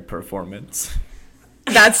inspired performance.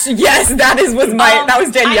 That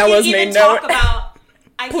was Daniela's main note.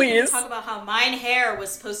 I can even talk about how mine hair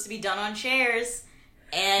was supposed to be done on chairs.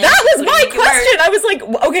 And that was my question. I was like,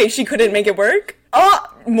 okay, she couldn't make it work? Oh,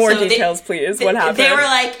 more details, please. What happened? They were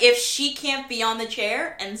like, if she can't be on the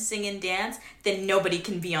chair and sing and dance, then nobody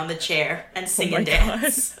can be on the chair and sing and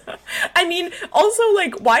dance. God. I mean, also,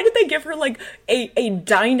 like, why did they give her, like,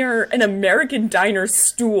 an American diner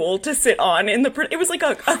stool to sit on in the... It was like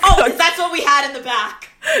a that's what we had in the back.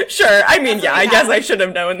 Sure, I mean, yeah, I guess I should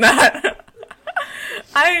have known that.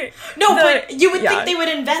 But you would think they would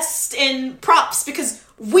invest in props because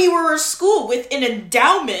we were a school with an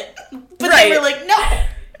endowment, but they were like, no.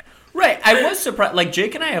 Right, I was surprised. Like,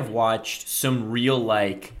 Jake and I have watched some real,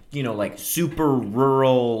 like, you know, like, super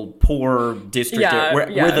rural, poor district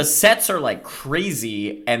where the sets are, like,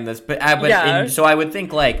 crazy, and so I would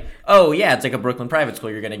think, like, oh, yeah, it's like a Brooklyn private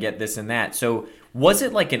school, you're gonna get this and that. So, was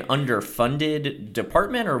it, like, an underfunded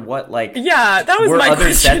department, or what, like... Yeah, that was my question,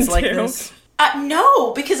 other sets too. Like this?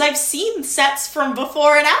 No, because I've seen sets from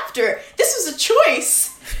before and after. This was a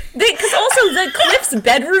choice. Because also the Cliff's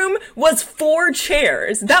bedroom was 4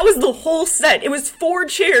 chairs. That was the whole set. It was 4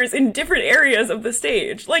 chairs in different areas of the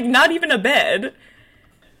stage. Like, not even a bed.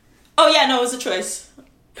 Oh, yeah, no, it was a choice.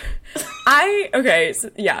 Sorry,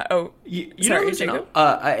 Jacob.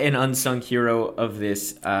 An unsung hero of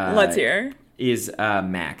this... Let's hear. Is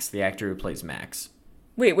Max, the actor who plays Max.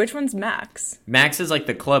 Wait, which one's Max? Max is like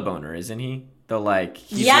the club owner, isn't he?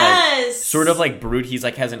 He's like sort of like brute. He's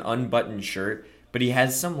like has an unbuttoned shirt, but he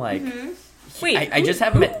has some like. Wait, I just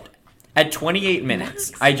have him at 28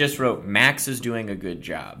 minutes. I just wrote Max is doing a good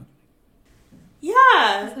job.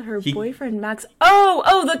 Yeah, her boyfriend Max.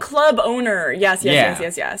 Oh, the club owner. Yes. Yeah, he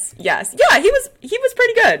was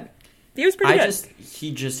pretty good.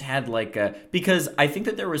 He just had like because I think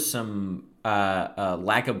that there was some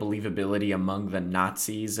lack of believability among the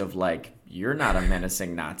Nazis of like, you're not a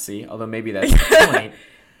menacing Nazi, although maybe that's the point.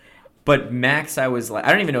 But Max, I was like,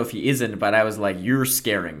 I don't even know if he isn't, but I was like, you're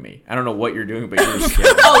scaring me. I don't know what you're doing, but you're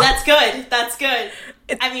scaring me. Oh, that's good. That's good.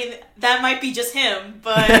 I mean, that might be just him,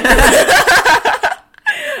 but...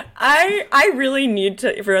 I really need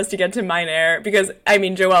for us to get to Mine Air, because, I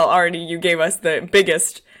mean, Joelle, already you gave us the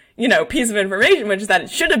biggest, piece of information, which is that it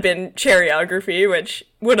should have been choreography, which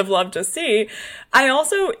would have loved to see. I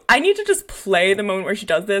need to just play the moment where she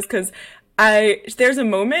does this, because there's a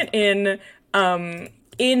moment in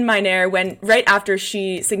Mine Air when, right after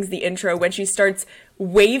she sings the intro, when she starts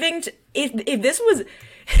waving, if this was,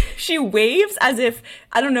 she waves as if,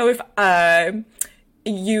 I don't know if,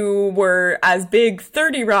 you were as big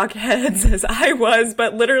 30 Rock heads as I was,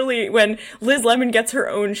 but literally when Liz Lemon gets her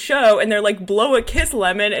own show and they're like, blow a kiss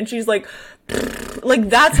Lemon, and she's like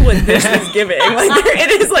that's what this is giving. Like,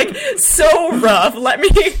 it is like so rough. Let me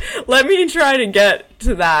try to get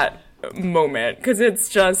to that moment, because it's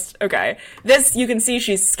just, okay. This, you can see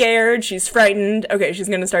she's scared, she's frightened. Okay, she's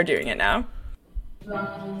gonna start doing it now.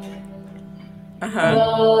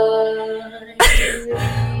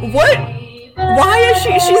 What? Why is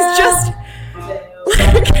she's just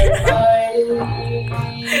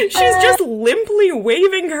she's just limply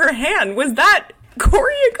waving her hand. Was that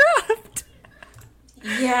choreographed?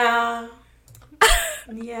 Yeah.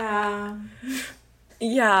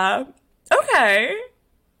 Okay.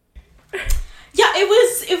 Yeah,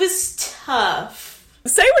 it was tough.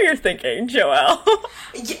 Say what you're thinking, Joelle.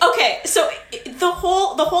 Okay, so the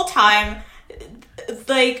whole time,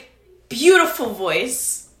 like, beautiful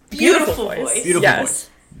voice. Beautiful voice.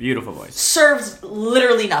 Served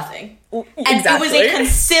literally nothing. Exactly. And it was a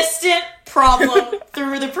consistent problem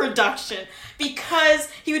through the production, because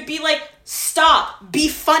he would be like, stop, be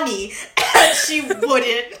funny, and she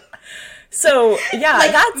wouldn't. So, yeah,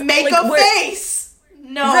 like, that's... make like, a face.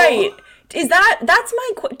 No. Right. That's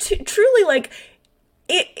my... truly, like...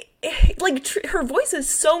 her voice is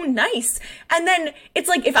so nice. And then it's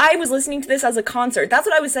like, if I was listening to this as a concert, that's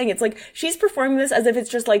what I was saying. It's like, she's performing this as if it's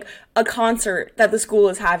just like a concert that the school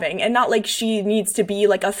is having, and not like she needs to be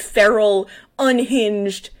like a feral,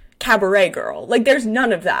 unhinged cabaret girl. Like, there's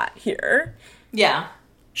none of that here. Yeah.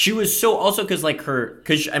 She was so, also because like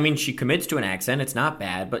I mean, she commits to an accent. It's not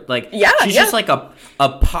bad, but like, she's just like a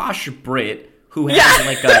posh Brit who has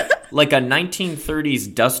like a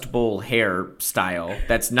 1930s Dust Bowl hairstyle.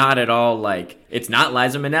 That's not at all like, it's not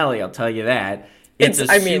Liza Minnelli, I'll tell you that. It's a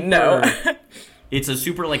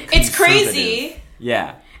super like, it's crazy.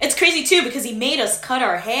 Yeah. It's crazy too because he made us cut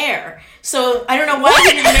our hair. So I don't know why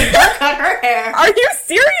he didn't make her cut her hair. Are you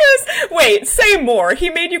serious? Wait, say more. He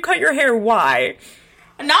made you cut your hair. Why?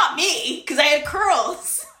 Not me, because I had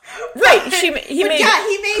curls. Right. He made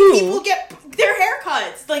people get their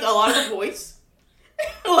haircuts. Like a lot of the boys.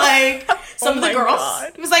 Like some of the girls.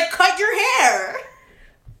 God. It was like, cut your hair.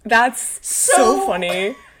 That's so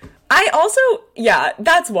funny. I also,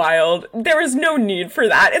 that's wild. There was no need for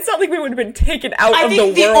that. It's not like we would have been taken out of the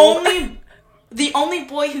world. The only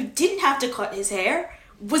boy who didn't have to cut his hair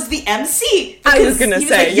was the MC. I was going to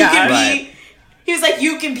say, he was like,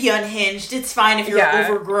 you can be unhinged. It's fine if you're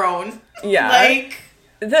overgrown. Yeah. Like...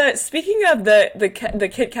 Speaking of the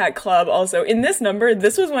Kit Kat Club, also, in this number,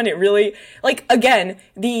 this was when it really, like, again,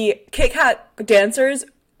 the Kit Kat dancers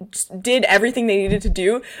did everything they needed to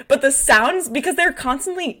do, but the sounds, because they're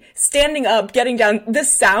constantly standing up, getting down, the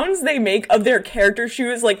sounds they make of their character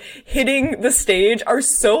shoes, like, hitting the stage are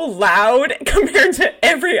so loud compared to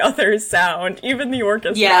every other sound, even the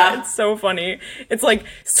orchestra. Yeah. It's so funny. It's like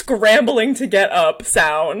scrambling to get up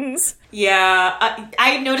sounds. Yeah,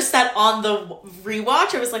 I noticed that on the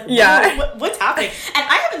rewatch. I was like, what's happening? And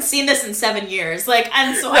I haven't seen this in 7 years. Like,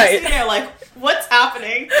 and so I'm sitting there like, what's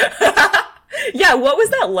happening? Yeah, what was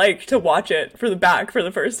that like to watch it for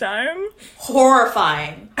the first time?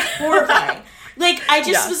 Horrifying. Like, I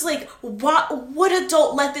just was like, what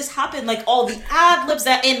adult let this happen? Like, all the ad-libs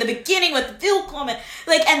that in the beginning with Bill Coleman,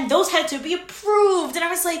 like, and those had to be approved. And I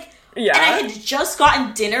was like, and I had just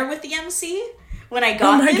gotten dinner with the MC when I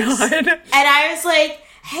got this. God. And I was like,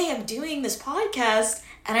 hey, I'm doing this podcast,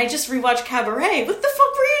 and I just rewatched Cabaret. What the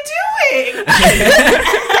fuck were you doing?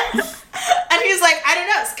 And he was like, I don't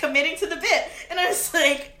know, it's committing to the bit. And I was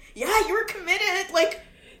like, yeah, you were committed. Like,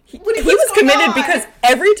 he was committed because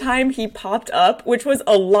every time he popped up, which was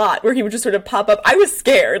a lot, where he would just sort of pop up, I was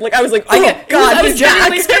scared. Like, I was like, oh, God, I was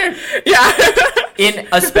genuinely scared. Yeah.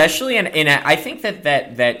 Especially in I think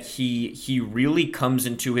that he really comes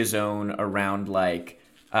into his own around, like,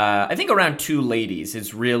 I think around Two Ladies.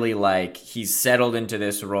 It's really like he's settled into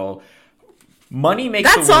this role. Money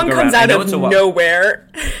makes that the world go round. That song comes out of nowhere.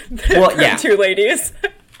 Well, yeah. Two Ladies.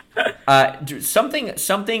 Something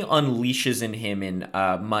unleashes in him in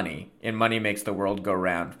Money. In Money Makes the World Go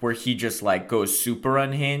Round, where he just like goes super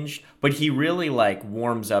unhinged, but he really like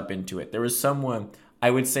warms up into it. There was someone,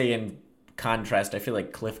 I would say, in contrast, I feel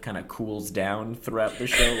like Cliff kind of cools down throughout the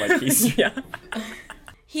show. Like he's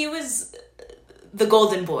he was the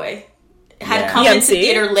golden boy. Had come into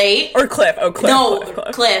theater late. Or Cliff. Oh, Cliff. No,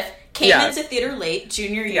 Cliff. Came into theater late,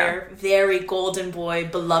 junior year, very golden boy,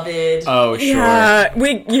 beloved. Oh, sure. Yeah,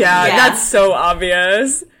 that's so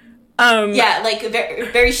obvious. Like a very,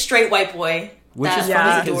 very straight white boy. Which is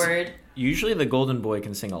funny because usually the golden boy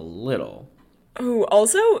can sing a little. Oh,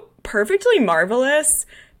 also Perfectly Marvelous,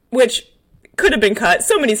 which could have been cut.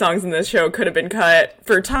 So many songs in this show could have been cut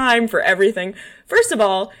for time, for everything. First of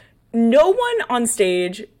all, no one on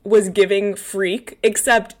stage was giving freak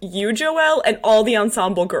except you, Joelle, and all the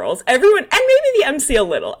ensemble girls. Everyone, and maybe the MC a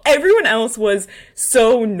little. Everyone else was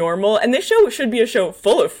so normal, and this show should be a show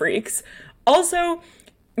full of freaks. Also,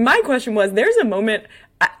 my question was, there's a moment,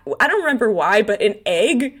 I don't remember why, but an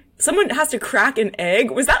egg, someone has to crack an egg.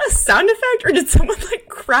 Was that a sound effect, or did someone, like,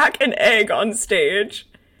 crack an egg on stage?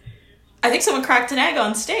 I think someone cracked an egg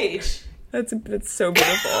on stage. That's so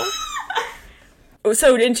beautiful.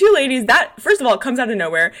 So in Two Ladies, that, first of all, comes out of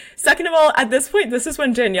nowhere. Second of all, at this point, this is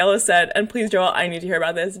when Daniela said, and please, Joelle, I need to hear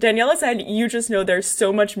about this. Daniela said, you just know there's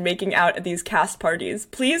so much making out at these cast parties.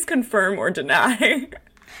 Please confirm or deny.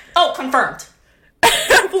 Oh, confirmed.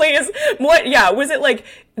 Please. What, was it like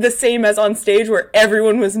the same as on stage where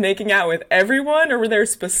everyone was making out with everyone, or were there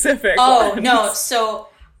specific ones? No. So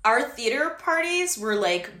our theater parties were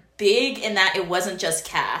like big in that it wasn't just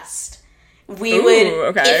cast.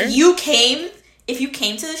 If you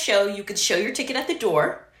came to the show, you could show your ticket at the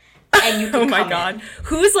door, and you could come God. In.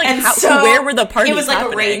 Who's like, where were the parties It was like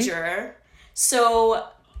happening? A rager. So,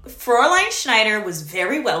 Fräulein Schneider was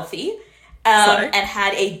very wealthy, and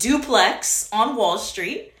had a duplex on Wall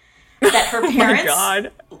Street. that her Oh parents... my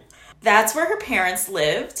God. That's where her parents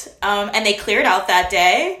lived. And they cleared out that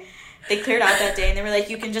day. And they were like,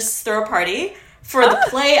 you can just throw a party. For the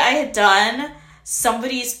play I had done,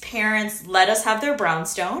 somebody's parents let us have their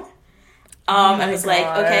brownstone. I was like,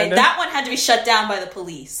 okay, that one had to be shut down by the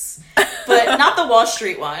police. But not the Wall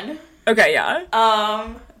Street one. Okay, yeah.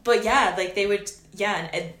 But yeah, like they would,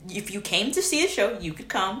 and if you came to see the show, you could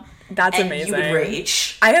come. That's and amazing. You would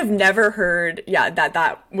rage. I have never heard,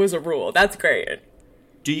 that was a rule. That's great.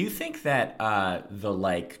 Do you think that the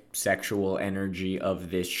like sexual energy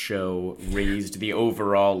of this show raised the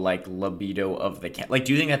overall like libido of the cast? Like,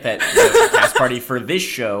 do you think that the cast party for this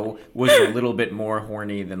show was a little bit more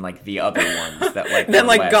horny than like the other ones that like than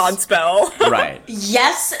like less... Godspell? Right.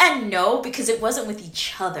 Yes and no, because it wasn't with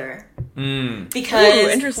each other.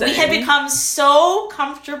 Because we had become so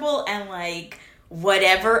comfortable and like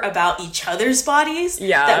whatever about each other's bodies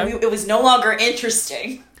that it was no longer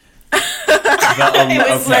interesting. It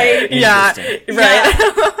was like,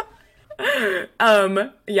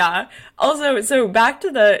 right. Also, so back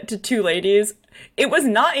to Two Ladies, it was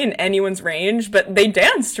not in anyone's range, but they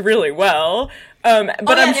danced really well. But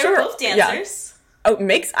I'm they sure were both dancers.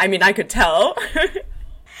 I could tell.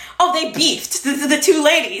 Oh, they beefed. The two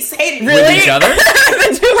ladies hated really? With each other?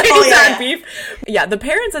 The two ladies had beef. Yeah, the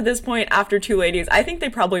parents at this point, after Two Ladies, I think they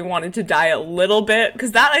probably wanted to die a little bit,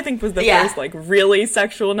 because that, I think, was the first, like, really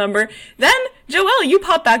sexual number. Then, Joelle, you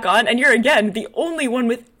pop back on, and you're, again, the only one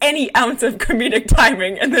with any ounce of comedic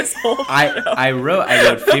timing in this whole show. I wrote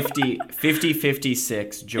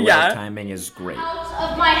 50-56. Joelle timing is great.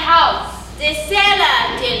 Out of my house. The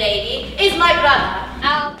sailor, dear lady, is my brother.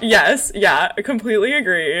 Yes, completely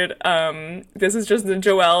agreed. This is just the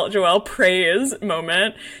Joelle praise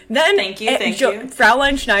moment. Then thank you.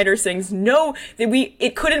 Fraulein Schneider sings,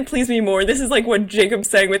 it couldn't please me more. This is like what Jacob's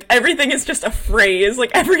saying with everything is just a phrase. Like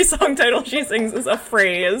every song title she sings is a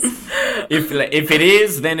phrase. If it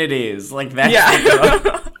is, then it is. Like that's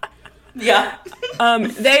yeah.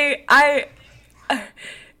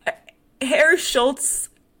 Herr Schultz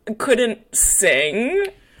couldn't sing.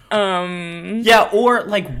 Or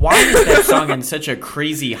like why is that song in such a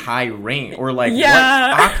crazy high range? Or like what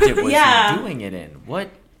octave was he doing it in? What?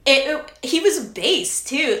 He was bass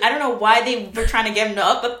too. I don't know why they were trying to get him to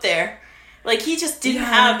up there. Like he just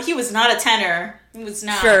didn't he was not a tenor. He was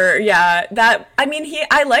not. Sure, yeah.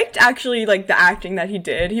 I liked actually like the acting that he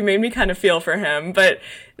did. He made me kind of feel for him, but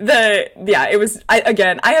it was,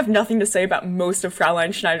 I have nothing to say about most of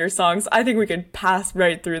Fraulein Schneider's songs. I think we could pass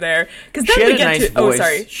right through there. Because then we get to, voice.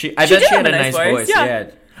 I bet she had a nice voice. Yeah.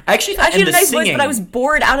 I actually thought she had a nice singing, voice, but I was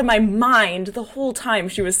bored out of my mind the whole time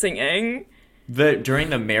she was singing. During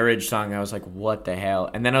the marriage song, I was like, what the hell?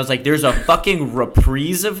 And then I was like, there's a fucking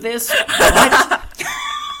reprise of this? What?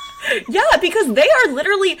 Yeah, because they are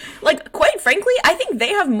literally, like, quite frankly, I think they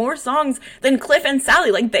have more songs than Cliff and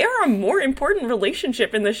Sally. Like, they are a more important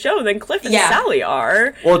relationship in the show than Cliff and Sally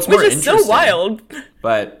are. Well, it's more which is so wild.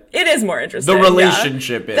 But it is more interesting. The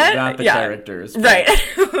relationship is, not the characters. But. Right.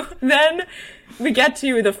 Then we get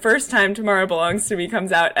to the first time Tomorrow Belongs to Me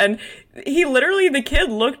comes out, and the kid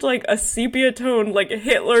looked like a sepia tone, like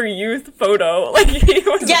Hitler Youth photo. Like he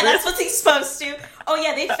was. Yeah, that's what he's supposed to. Oh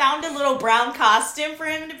yeah, they found a little brown costume for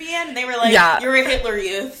him to be in. And they were like, "You're a Hitler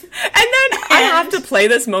Youth." And then I have to play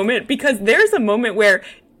this moment because there's a moment where.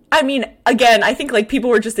 Again, I think, like, people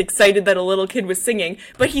were just excited that a little kid was singing,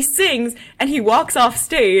 but he sings, and he walks off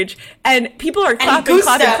stage, and people are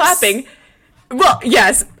clapping. Well,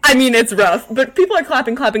 yes, it's rough, but people are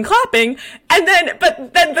clapping, and then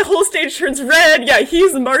the whole stage turns red,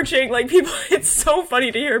 he's marching, like, people, it's so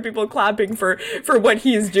funny to hear people clapping for what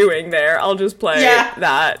he's doing there. I'll just play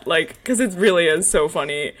that, like, because it really is so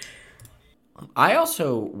funny. I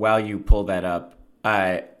also, while you pull that up,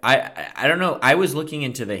 I don't know. I was looking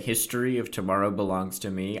into the history of Tomorrow Belongs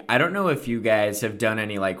to Me. I don't know if you guys have done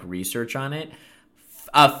any like research on it.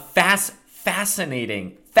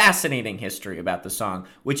 Fascinating history about the song,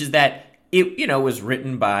 which is that it was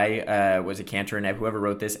written by was it Cantor and Ebb, whoever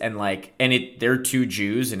wrote this, and they're two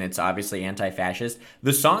Jews and it's obviously anti-fascist.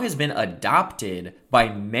 The song has been adopted by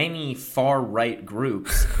many far right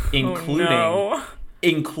groups, including,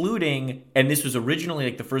 and this was originally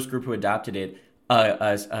like the first group who adopted it.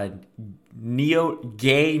 A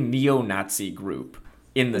gay neo-Nazi group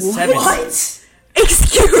in the 70s. What?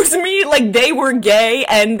 Excuse me? Like, they were gay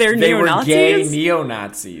and they're neo-Nazis? They were gay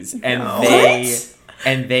neo-Nazis. And they...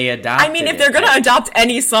 And they adopted I mean, if they're gonna adopt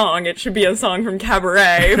any song, it should be a song from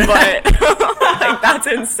Cabaret, but like that's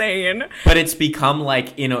insane. But it's become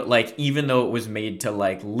like, you know, like even though it was made to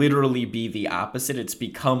like literally be the opposite, it's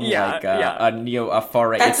become like a far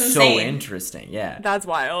right. That's it's insane. so interesting. Yeah. That's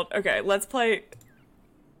wild. Okay, let's play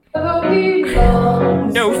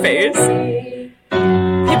No Face.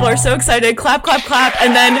 People are so excited. Clap, clap, clap,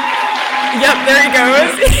 and then yep, there he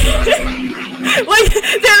goes. Like,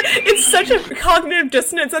 it's such a cognitive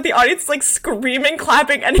dissonance that the audience is, like, screaming,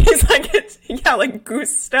 clapping, and he's, like, like,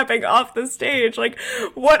 goose stepping off the stage. Like,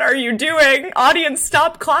 what are you doing? Audience,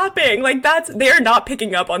 stop clapping. Like, they're not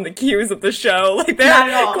picking up on the cues of the show. Like,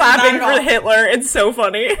 they're clapping for Hitler. It's so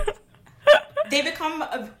funny. They become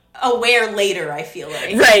aware later, I feel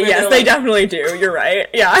like. Right, yes, they definitely do. You're right.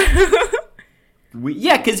 Yeah.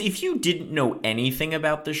 Yeah, because if you didn't know anything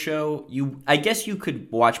about the show, I guess you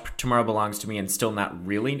could watch Tomorrow Belongs to Me and still not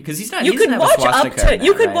really, because he doesn't have a swastika in that,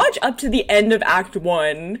 you could right? watch up to the end of Act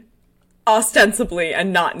 1 ostensibly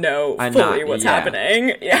and not know fully what's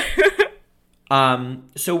happening. Yeah.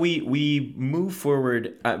 So we move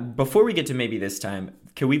forward. Before we get to maybe this time,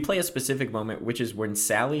 can we play a specific moment, which is when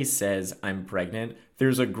Sally says, "I'm pregnant"?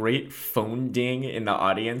 There's a great phone ding in the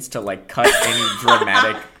audience to like cut any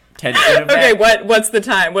dramatic tension of that. Okay, what's the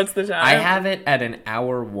time? I have it at an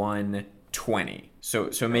hour 1:20.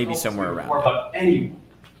 So maybe somewhere around. About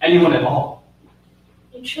anyone at all.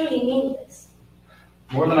 You truly mean this,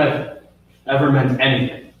 More than I've ever meant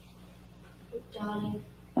anything. darling.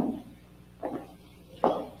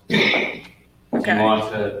 Do you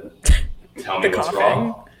want to tell me The what's coughing.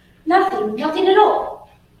 wrong? Nothing at all.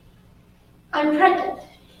 I'm pregnant.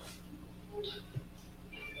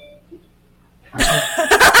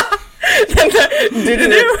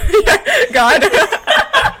 God,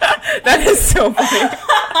 that is so funny.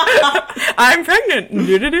 I'm pregnant.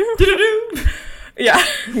 Yeah,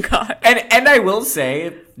 God. And I will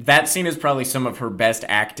say that scene is probably some of her best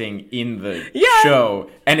acting in the show,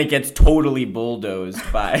 and it gets totally bulldozed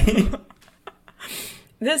by.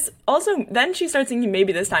 This also, then she starts thinking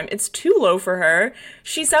maybe this time it's too low for her.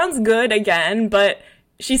 She sounds good again, but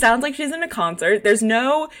she sounds like she's in a concert. There's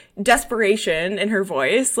no desperation in her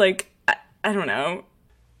voice. Like, I don't know.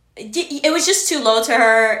 It was just too low to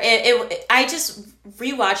her. I just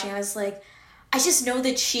rewatching. I was like, I just know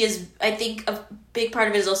that she is. I think a big part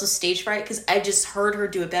of it is also stage fright because I just heard her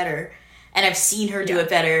do it better, and I've seen her do it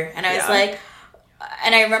better, and I was like.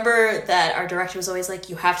 And I remember that our director was always like,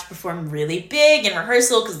 you have to perform really big in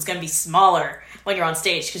rehearsal because it's going to be smaller when you're on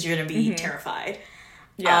stage because you're going to be terrified.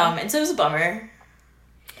 Yeah. And so it was a bummer.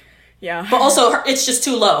 Yeah. But also, it's just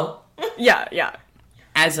too low. Yeah.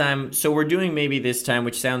 So we're doing maybe this time,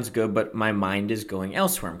 which sounds good, but my mind is going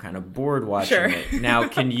elsewhere. I'm kind of bored watching it. Now,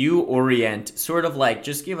 can you orient, sort of like,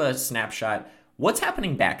 just give a snapshot, what's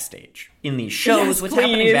happening backstage? In these shows, what's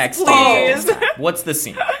happening backstage? Please. What's the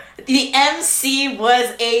scene? The MC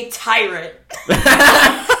was a tyrant. He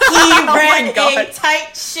ran a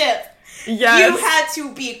tight ship. Yes. You had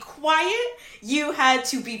to be quiet. You had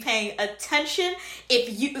to be paying attention.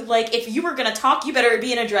 If you were gonna talk, you better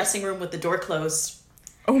be in a dressing room with the door closed.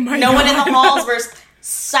 Oh my God. No one in the halls versus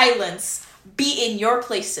silence. Be in your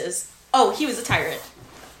places. Oh, he was a tyrant.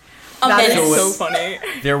 That is so funny.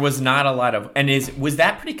 There was not a lot of, was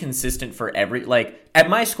that pretty consistent for at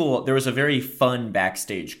my school, there was a very fun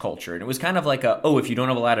backstage culture, and it was kind of like if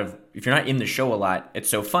you're not in the show a lot, it's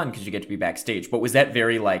so fun because you get to be backstage. But was that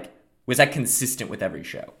was that consistent with every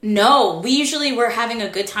show? No, we usually were having a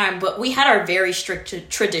good time, but we had our very strict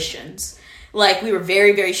traditions. Like, we were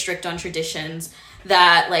very, very strict on traditions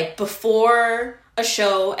that, like, before a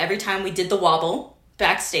show, every time we did the wobble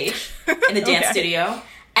backstage in the dance studio,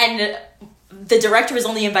 and the director was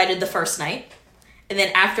only invited the first night. And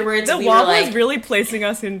then afterwards, the we wobble were like... is really placing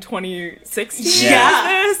us in 2016.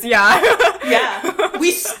 Yeah. Yeah. Yeah.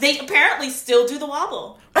 They apparently still do the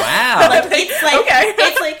wobble. Wow.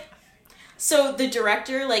 It's like... So the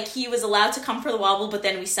director, like, he was allowed to come for the wobble, but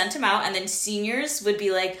then we sent him out, and then seniors would be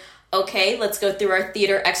like, okay, let's go through our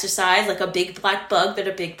theater exercise, like a big black bug, but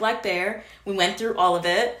a big black bear. We went through all of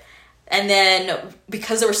it. And then,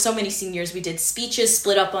 because there were so many seniors, we did speeches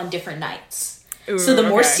split up on different nights. Ooh, so the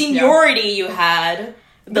more seniority you had,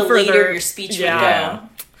 the later your speech would go.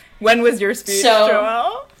 When was your speech, So-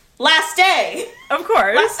 Joelle? Last day. Of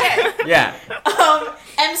course. Last day. Yeah.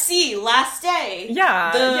 MC, last day.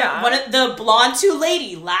 Yeah, One of the blonde two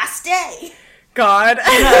lady, last day. God.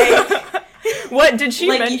 Like, What, did she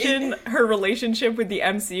like, mention her relationship with the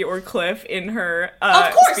MC or Cliff in her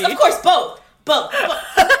of course, speech? both.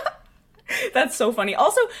 That's so funny.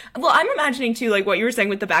 Also, well, I'm imagining too, like what you were saying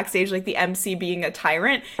with the backstage, like the MC being a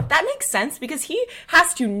tyrant. That makes sense because he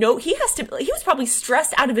was probably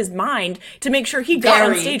stressed out of his mind to make sure he got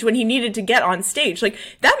on stage when he needed to get on stage. Like,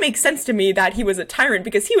 that makes sense to me that he was a tyrant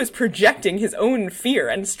because he was projecting his own fear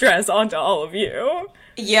and stress onto all of you.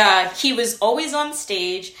 Yeah, he was always on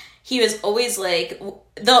stage. He was always like,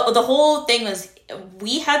 the whole thing was,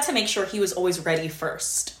 we had to make sure he was always ready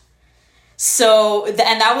first. So, and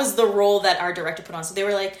that was the role that our director put on. So they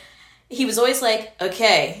were like, he was always like,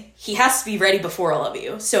 okay, he has to be ready before all of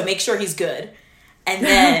you. So make sure he's good. And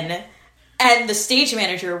then, and the stage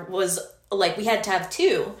manager was like, we had to have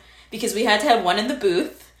two because we had to have one in the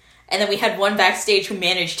booth and then we had one backstage who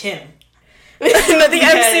managed him. And then the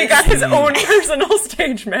MC got his own personal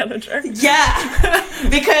stage manager. Yeah,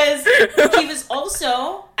 because he was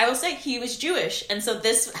also, I will say, he was Jewish. And so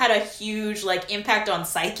this had a huge, like, impact on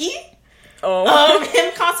psyche.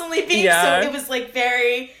 Him constantly being, so it was like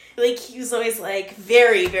very, like, he was always like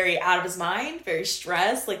very, very out of his mind, very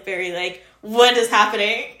stressed, like very like, what is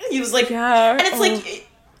happening? He was like, and it's like,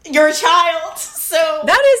 you're a child, so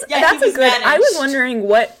that's a good managed. I was wondering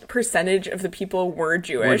what percentage of the people were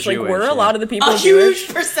Jewish. Were a lot of the people Jewish?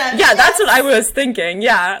 Huge percent. Yeah, that's what I was thinking.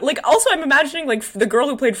 Yeah, like also I'm imagining like the girl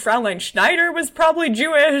who played Fraulein Schneider was probably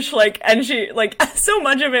Jewish. Like, and she like so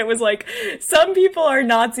much of it was like some people are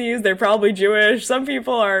Nazis, they're probably Jewish. Some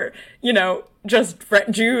people are just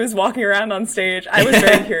Jews walking around on stage. I was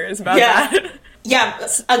very curious about that. Yeah,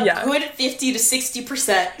 good 50 to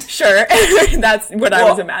 60%. Sure, that's what I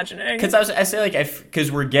was imagining. Because I say like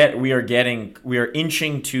because we are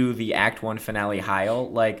inching to the Act 1 finale Heil.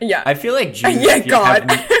 Like, I feel like Jews,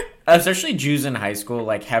 especially Jews in high school,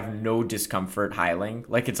 like have no discomfort heiling.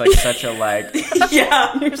 Like it's like such a like.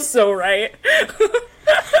 Yeah, you're so right.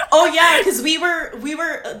 Oh yeah, because we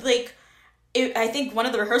were like, I think one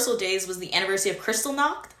of the rehearsal days was the anniversary of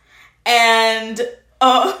Kristallnacht, and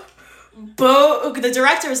the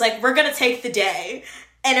director was like, we're gonna take the day,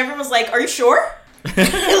 and everyone was like, are you sure? like,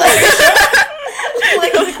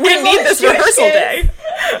 we need this rehearsal day.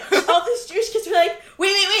 All these Jewish kids were like,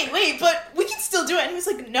 wait, but we can still do it. And he was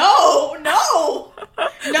like, no. Was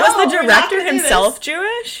the director himself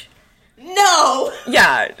Jewish? No.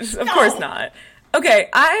 Yeah, of course not. Okay,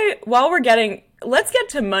 let's get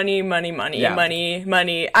to money.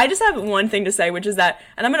 I just have one thing to say, which is that,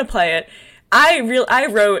 and I'm gonna play it. I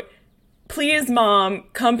wrote, please, Mom,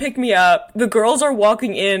 come pick me up. The girls are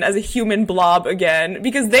walking in as a human blob again,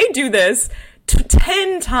 because they do this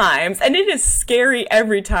 10 times, and it is scary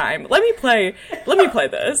every time. Let me play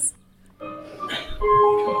this.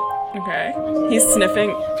 Okay. He's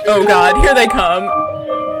sniffing. Oh God, here they come.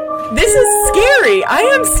 This is scary. I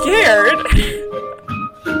am scared.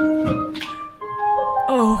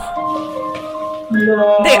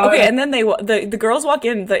 And then the girls walk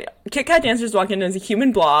in, the Kit Kat dancers walk in as a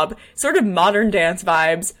human blob, sort of modern dance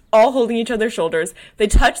vibes, all holding each other's shoulders. They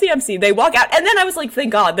touch the MC, they walk out, and then I was like,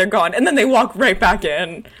 thank God, they're gone. And then they walk right back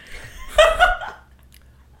in.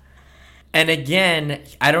 And again,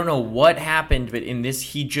 I don't know what happened, but in this,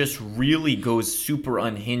 he just really goes super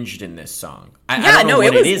unhinged in this song.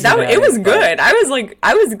 It was good. I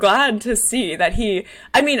was glad to see that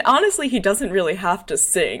honestly, he doesn't really have to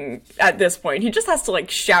sing at this point. He just has to like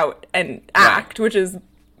shout and act, which is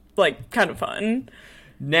like kind of fun.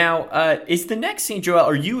 Now, is the next scene,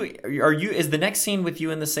 Joelle? Is the next scene with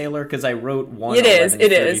you and the sailor? Because I wrote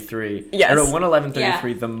 1:11:33. Yes. I wrote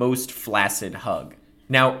 1:11:33. The most flaccid hug.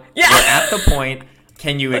 Now, we're at the point.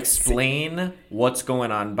 Can you explain what's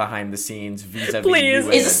going on behind the scenes vis-a-vis Please. you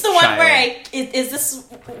and Is this the child? one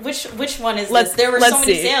where which one is this? There were so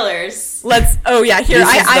many sailors. Here,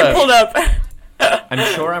 I pulled up. I'm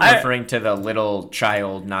sure I'm referring to the little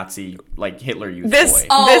child Nazi, like Hitler Youth boy. This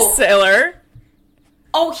sailor.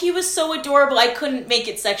 Oh, he was so adorable. I couldn't make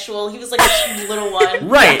it sexual. He was like a cute little one.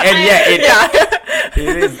 Right, and it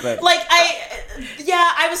is. But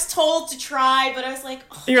I was told to try, but I was like,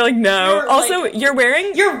 oh, you're like, no. You're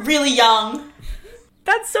really young.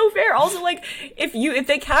 That's so fair. Also, like, if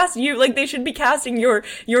they cast you, like, they should be casting your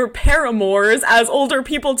paramours as older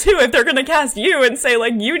people too. If they're gonna cast you and say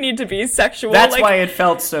like you need to be sexual, that's why it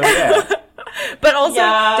felt so. Yeah. But also,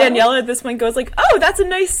 Daniela at this point goes like, oh, that's a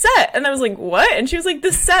nice set. And I was like, what? And she was like,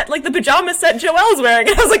 the set, like the pajama set Joelle's wearing.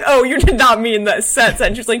 And I was like, oh, you did not mean the set.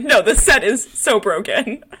 And she was like, no, the set is so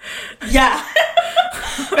broken. Yeah.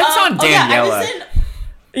 That's on Daniela.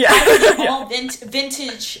 I was in all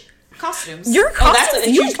vintage costumes. Your costumes, that's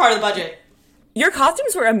a huge part of the budget. Your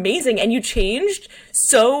costumes were amazing, and you changed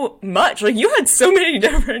so much. Like, you had so many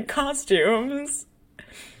different costumes.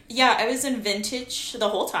 Yeah, I was in vintage the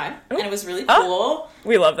whole time, and it was really cool. Oh,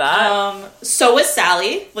 we love that. So was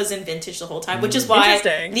Sally, was in vintage the whole time, which is why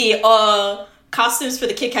the costumes for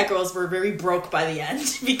the Kit Kat girls were very broke by the end,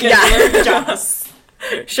 because they were in pajamas.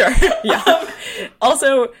 Sure, yeah.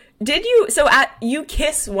 Also, did you, you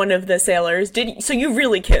kiss one of the sailors, so you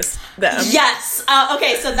really kissed them? Yes.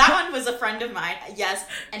 Okay, so that one was a friend of mine, yes,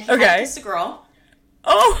 and he had kissed a girl.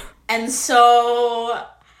 Oh! And so...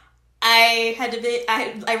 I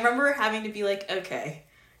remember having to be like, okay,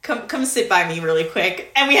 come sit by me really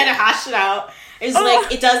quick. And we had to hash it out. It was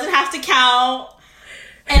like, it doesn't have to count.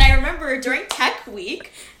 And I remember during Tech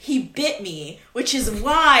Week, he bit me, which is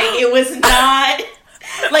why it was not,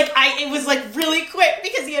 it was like really quick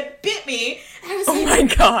because he had bit me. And I was like,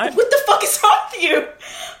 my God. What the fuck is wrong with you?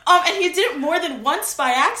 And he did it more than once by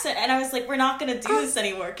accident. And I was like, we're not going to do this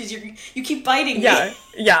anymore because you keep biting me.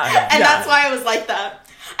 Yeah. And that's why I was like that.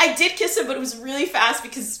 I did kiss him, but it was really fast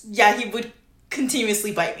because, he would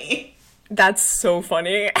continuously bite me. That's so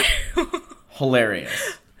funny.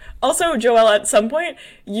 Hilarious. Also, Joelle, at some point,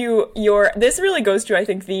 this really goes to, I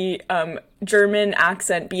think, the German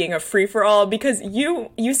accent being a free-for-all, because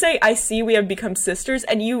you say, I see we have become sisters,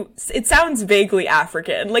 and it sounds vaguely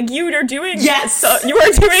African. Like, you are doing... Yes! So, you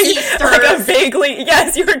are doing, you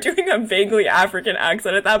are doing a vaguely African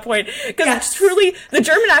accent at that point. Because truly, the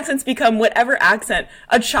German accents become whatever accent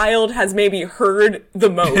a child has maybe heard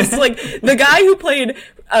the most. Like, the guy who played...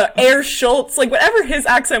 Herr Schultz, like whatever his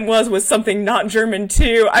accent was something not German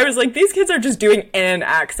too. I was like, these kids are just doing an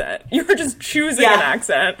accent. You were just choosing an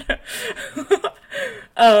accent.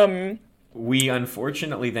 We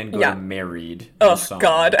unfortunately then go to Married. Oh, song,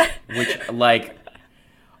 God. Which,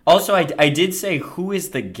 also, I did say, who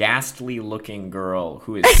is the ghastly looking girl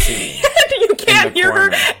who is singing? You can't hear her,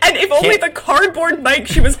 and if only the cardboard mic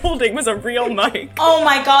she was holding was a real mic. Oh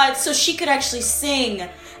my God, so she could actually sing.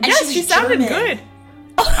 And yes, she sounded good.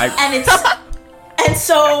 And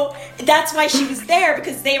so that's why she was there,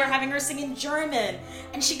 because they were having her sing in German,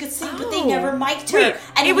 and she could sing, but they never mic'd her. Wait,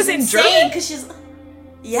 and it was in insane German because she's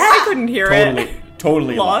I couldn't hear it.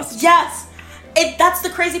 Totally lost. Yes, that's the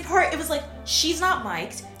crazy part. It was like, she's not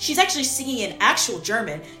mic'd. She's actually singing in actual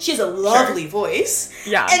German. She has a lovely voice.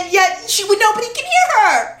 Yeah, and yet nobody can hear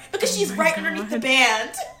her because she's right underneath the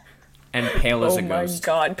band. And pale as a ghost.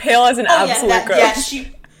 Oh my God, pale as an absolute ghost.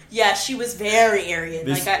 Yeah, she was very Aryan.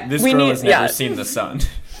 This girl has never seen the sun.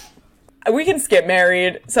 We can skip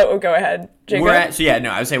Married, so go ahead, Jacob. I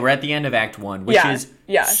would say we're at the end of Act 1, which is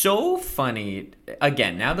so funny.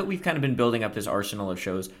 Again, now that we've kind of been building up this arsenal of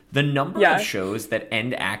shows, the number of shows that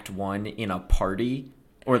end Act 1 in a party,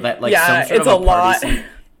 or that some sort of a party scene,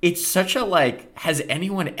 it's such a has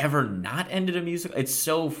anyone ever not ended a musical? It's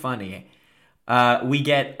so funny. We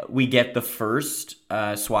get the first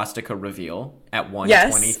swastika reveal at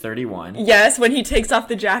 1:20:31. Yes, when he takes off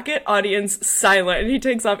the jacket, audience silent. And he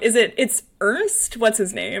takes off. It's Ernst? What's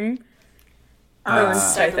his name?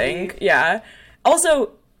 Ernst, I think. Yeah.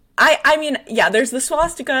 Also, I mean, there's the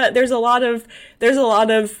swastika. There's a lot of,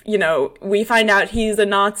 we find out he's a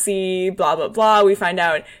Nazi, blah, blah, blah. We find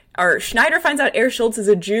out, Schneider finds out Herr Schultz is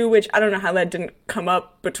a Jew, which I don't know how that didn't come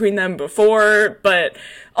up between them before, but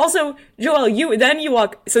also, Joelle, you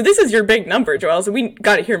walk, so this is your big number, Joelle, so we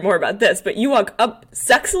gotta hear more about this, but you walk up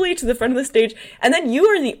sexily to the front of the stage, and then you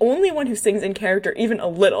are the only one who sings in character even a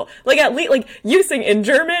little. At least, you sing in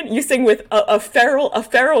German, you sing with a feral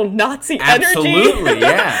Nazi energy. Absolutely,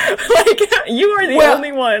 yeah. You are the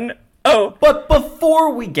only one. Oh. But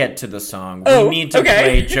before we get to the song, we need to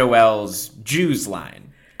play Joelle's Jews line.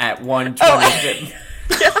 At 1:20.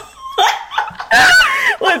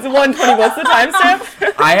 What's 1:20? What's the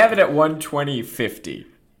timestamp? I have it at 1:20:50.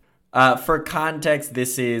 For context,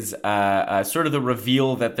 this is sort of the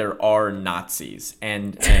reveal that there are Nazis,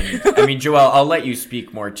 and I mean, Joelle, I'll let you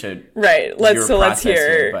speak more to let's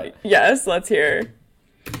hear. Yes, let's hear.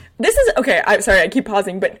 This is okay. I'm sorry, I keep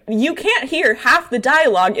pausing, but you can't hear half the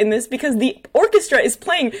dialogue in this because the orchestra is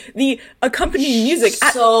playing the accompanying music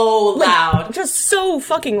so loud, just so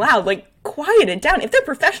fucking loud. Quiet it down. If they're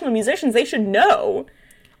professional musicians, they should know.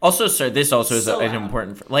 Also, sir, this also is an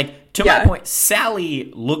important. My point,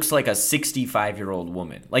 Sally looks like a 65-year-old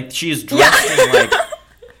woman. She is dressed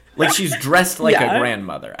in she's dressed like a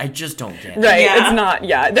grandmother. I just don't get it. Right? Yeah. It's not.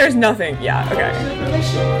 Yeah, there's nothing. Yeah. Okay.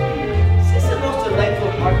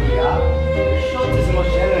 Delightful party, Schultz is the most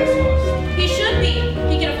generous host. He should be.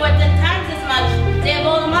 He can afford 10 times as much. They have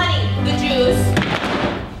all the money, the Jews.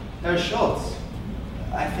 Herr Schultz,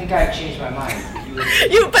 I think I've changed my mind.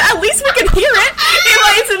 But at least we can hear it.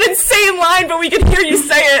 It's an insane line, but we can hear you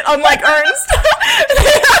say it, unlike Ernst.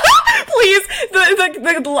 Please, the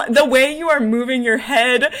the way you are moving your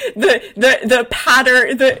head, the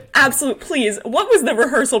pattern, the absolute. Please, what was the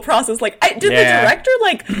rehearsal process like? Did the director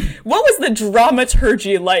like? What was the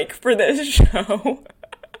dramaturgy like for this show?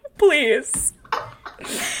 Please.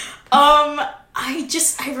 I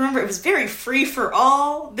remember it was very free for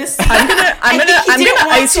all. I'm gonna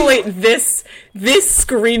isolate this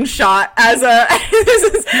screenshot as a.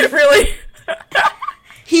 This is really.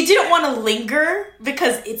 He didn't want to linger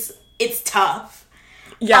because it's tough.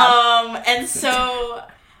 Yeah. And so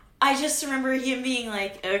I just remember him being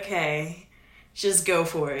like, "Okay, just go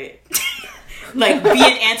for it." Like, be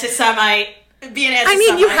an anti-Semite. I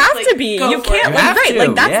mean, you have to be. You can't.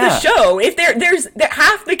 Like that's the show. If there's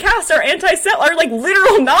half the cast are are like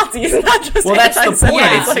literal Nazis, not just. Well, that's the point.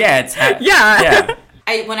 Yeah.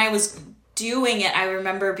 When I was doing it, I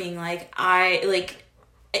remember being like,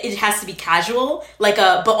 it has to be casual,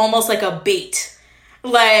 but almost like a bait.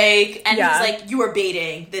 Like, and he's like, you are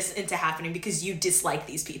baiting this into happening because you dislike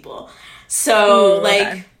these people. So,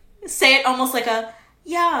 say it almost like the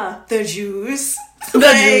Jews.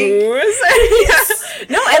 The Jews.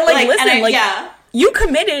 No, and listen, you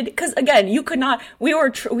committed, because again, you could not, we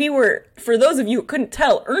were, for those of you who couldn't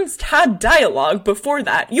tell, Ernst had dialogue before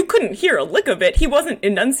that. You couldn't hear a lick of it. He wasn't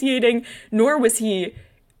enunciating, nor was he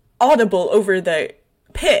audible over the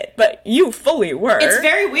pit, but you fully were. It's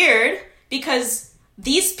very weird, because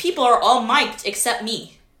these people are all mic'd except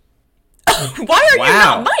me. Why are you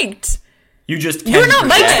not mic'd? You're not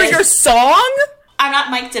mic'd for your song? I'm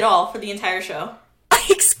not mic'd at all for the entire show.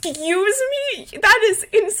 Excuse me? That is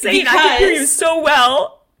insane. I can hear you so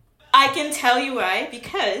well. I can tell you why,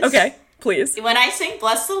 because... Okay, please. When I sang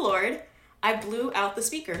Bless the Lord, I blew out the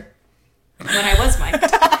speaker when I was mic'd.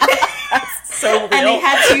 That's so real. And they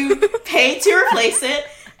had to pay to replace it,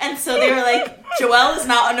 and so they were like, Joelle is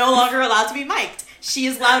no longer allowed to be mic'd. She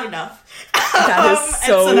is loud enough. That is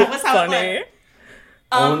so that was how funny. It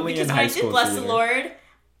went. Because when I did Bless the Lord...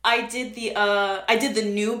 I did the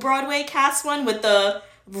new Broadway cast one with the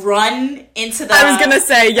run into the. I was gonna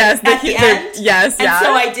say yes. At the end, yes, and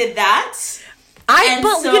so I did that.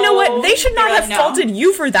 You know what? They should not have faulted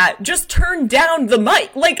you for that. Just turn down the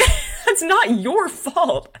mic. Like, that's not your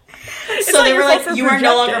fault. So they were like, "You are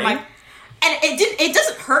no longer my." And it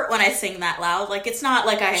doesn't hurt when I sing that loud. Like, it's not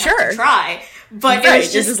like I have to try, but it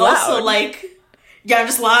was just also loud. Like, I'm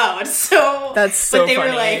just loud. So that's so. But they funny.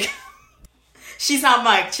 were like. She's not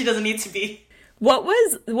mic'd. She doesn't need to be.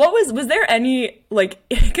 Was there any, like,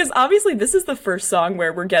 because obviously this is the first song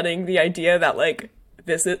where we're getting the idea that, like,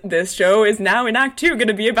 this show is now in Act 2 going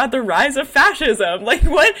to be about the rise of fascism. Like,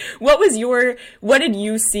 what did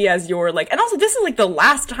you see as your, like, and also this is, like, the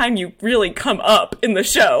last time you really come up in the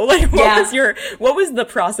show. Like, what was the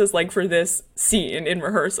process like for this scene in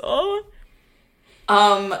rehearsal?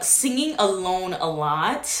 Singing alone a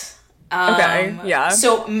lot. Okay, yeah.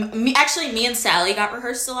 So, me and Sally got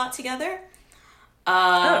rehearsed a lot together.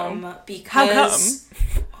 Because...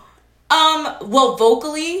 How come? Well,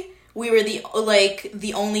 vocally, we were the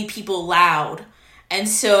only people loud. And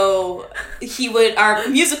so, our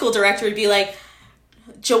musical director would be like,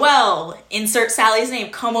 Joelle, insert Sally's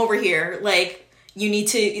name, come over here. Like, you need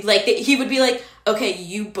to, he would be like, okay,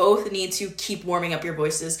 you both need to keep warming up your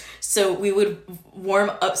voices. So, we would warm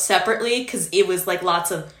up separately, because it was, like,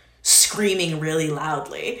 lots of screaming really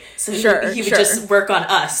loudly. So he would just work on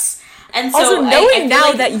us. And so also knowing now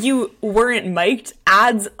like that you weren't mic'd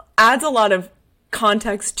adds a lot of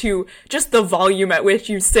context to just the volume at which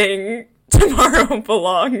you sing Tomorrow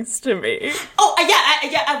Belongs to Me. Oh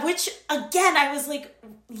yeah, which again I was like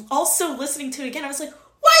also listening to it again, I was like,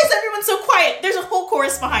 why is everyone so quiet? There's a whole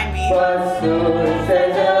chorus behind me.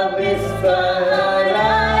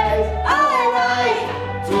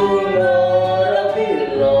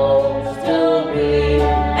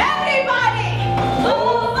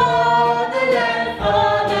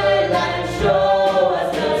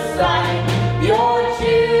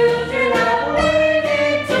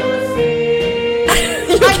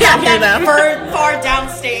 Far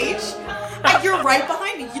downstage. You're right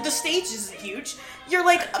behind me. The stage is huge. You're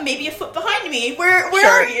like maybe a foot behind me. Where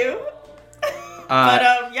are you?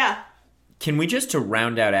 Yeah. Can we just to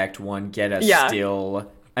round out Act 1 get a still?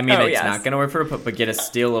 I mean, it's not going to work for a but get a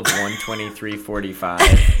still of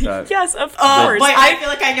 123.45. Yes, of course. But I feel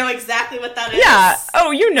like I know exactly what that is. Yeah.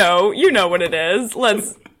 Oh, you know what it is.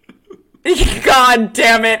 Let's. God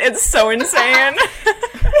damn it! It's so insane.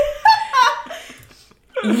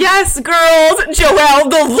 Yes, girls, Joelle,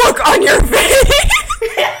 the look on your face.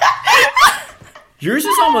 Yours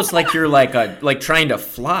is almost like you're like trying to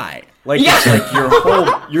fly. Like, Yeah. it's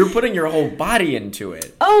like you're putting your whole body into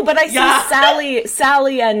it. Oh, but I see Yeah.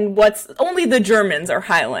 Sally and only the Germans are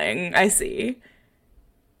heiling. I see.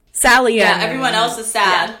 Sally Yeah, and everyone else is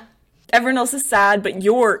sad. everyone else is sad, but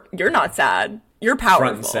you're not sad. You're powerful.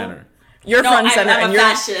 Front and center. You're No, front and center, I'm and a you're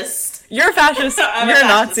fascist. you're a fascist. I'm a You're a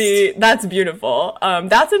fascist. Nazi. That's beautiful.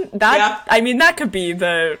 Yeah. I mean, that could be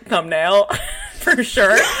the thumbnail for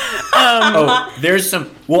sure. Oh, there's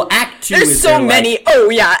some. Well, Act 2 There's is so there, like- many. Oh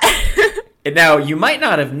yeah. Now, you might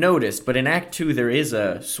not have noticed, but in Act 2 there is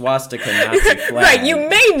a swastika Nazi flag. Right, you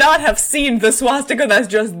may not have seen the swastika that's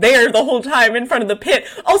just there the whole time in front of the pit.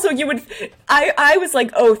 Also, I was like,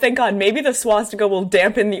 oh, thank God, maybe the swastika will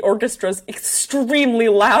dampen the orchestra's extremely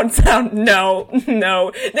loud sound. No.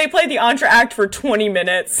 They play the entr'acte for 20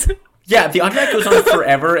 minutes. Yeah, the entr'acte goes on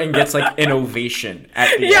forever and gets, like, an ovation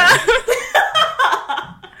at the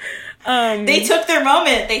end. They took their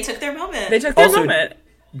moment. They took their moment. They took their Also, moment.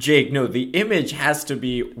 Jake, no, the image has to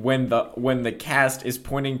be when the cast is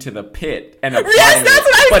pointing to the pit and Yes, that's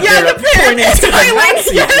what but yeah, they're the pit. pointing to the Smiling.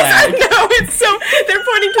 Nazi Yes, I flag. know, it's so, they're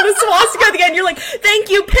pointing to the swastika at the end. You're like, thank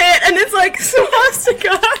you, pit. And it's like,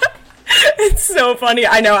 swastika. It's so funny.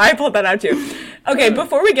 I know, I pulled that out too. Okay,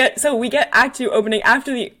 before we get Act 2 opening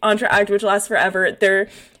after the entr'acte, which lasts forever.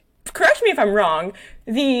 Correct me if I'm wrong,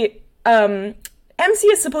 the, MC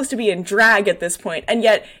is supposed to be in drag at this point, and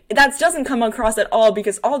yet that doesn't come across at all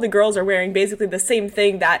because all the girls are wearing basically the same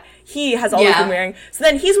thing that he has always been wearing. So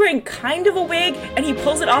then he's wearing kind of a wig, and he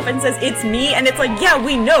pulls it off and says, "It's me," and it's like, yeah,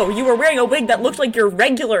 we know you were wearing a wig that looked like your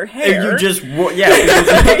regular hair. You just yeah.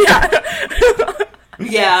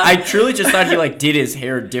 Yeah. I truly just thought he like did his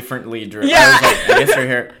hair differently. Yeah. I was like, I guess her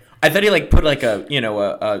hair. I thought he like put like a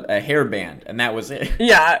a hairband, and that was it.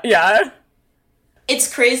 Yeah.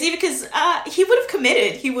 It's crazy because he would have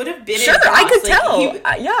committed. He would have been Sure, in Fox. I could Like,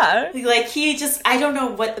 tell. Yeah. Like, he just, I don't know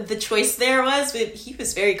what the choice there was, but he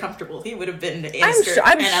was very comfortable. He would have been in a skirt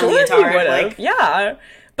I'm and a sure he leotard. would have. Like, Yeah.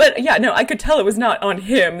 But yeah, no, I could tell it was not on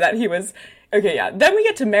him that he was. Okay, yeah. Then we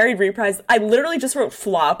get to Married Reprise. I literally just wrote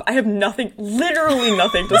flop. I have literally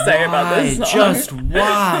nothing to say about this song. Just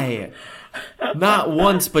why? Not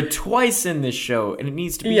once, but twice in this show, and it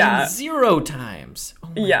needs to be 0 times. Oh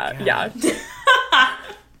my God.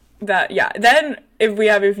 Yeah. Then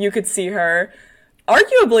if you could see her,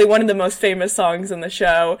 arguably one of the most famous songs in the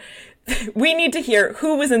show. We need to hear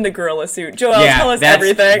who was in the gorilla suit. Joelle, tell us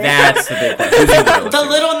everything. That's the big thing. Who's in the gorilla the suit?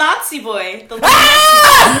 little Nazi boy. The little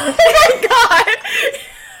Oh my God.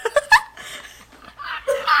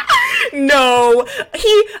 No,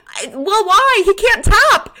 why? He can't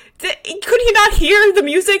tap. Could he not hear the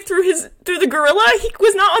music through the gorilla? He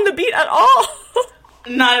was not on the beat at all.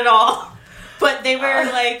 Not at all. But they were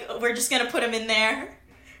like, we're just gonna put him in there.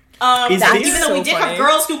 Is Even this though we so did funny. have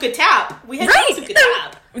girls who could tap. We had Right. girls who could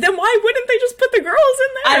tap. Then why wouldn't they just put the girls in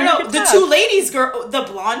there? I who don't know. could The tap? the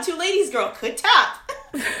blonde two ladies girl could tap.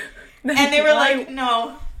 And they were like,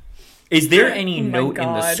 no. Is there any Oh my note in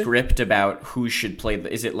the God. script about who should play?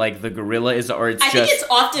 Is it like the gorilla is, or it's I just? think it's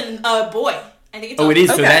often a boy. I think it's Oh, it is.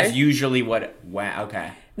 So Okay. that's usually what. Wow.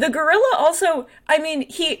 Okay. The gorilla also, I mean,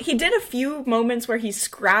 he did a few moments where he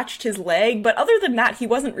scratched his leg, but other than that, he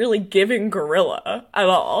wasn't really giving gorilla at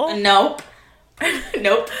all. Nope.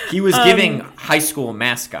 Nope. He was giving high school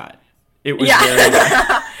mascot. It was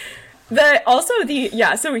Yeah. very.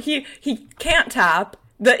 So he can't tap.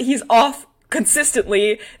 He's off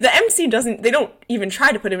consistently. The MC they don't even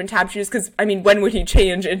try to put him in tap shoes because, I mean, when would he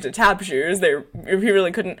change into tap shoes? If he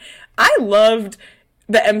really couldn't. I loved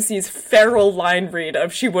the MC's feral line read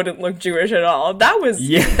of "She wouldn't look Jewish at all." That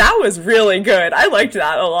was really good. I liked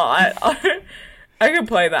that a lot. I could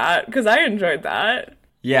play that because I enjoyed that.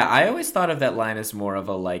 Yeah, I always thought of that line as more of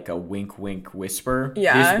a wink, wink, whisper.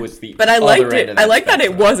 Yeah, This was the but I other liked end it. of I like that it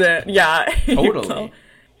spectrum. wasn't. Yeah, Totally.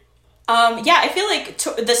 Yeah, I feel like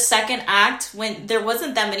the second act, when there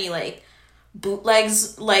wasn't that many like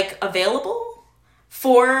bootlegs like available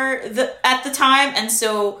at the time, and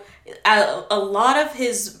so a lot of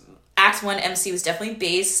his Act 1 MC was definitely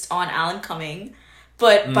based on Alan Cumming,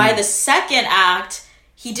 but by the second act,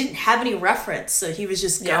 he didn't have any reference, so he was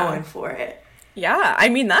just going for it. Yeah, I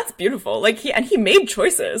mean that's beautiful. Like he made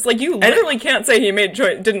choices. Like you literally can't say he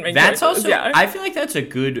didn't make That's choices. also. Yeah. I feel like that's a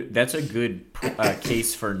good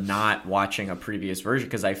case for not watching a previous version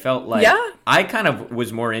because I felt like I kind of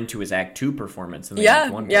was more into his Act 2 performance than the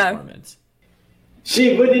Act 1 performance.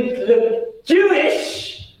 She wouldn't look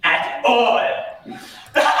Jewish at all.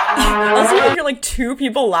 Also, you hear like two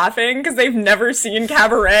people laughing because they've never seen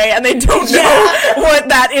Cabaret and they don't know what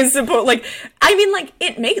that is supposed. Like, I mean, like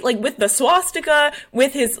it made like with the swastika,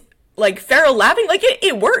 with his like Farrell laughing, like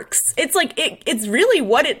it works. It's like it's really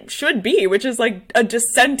what it should be, which is like a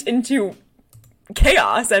descent into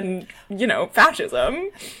chaos and, you know, fascism.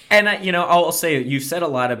 And you know, I'll say, you've said a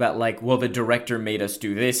lot about like, well, the director made us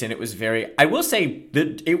do this, and it was very, I will say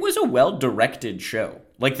that it was a well directed show.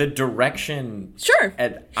 Like the direction, sure,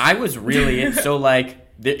 and I was really so like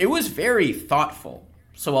it was very thoughtful.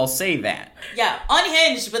 So I'll say that. Yeah,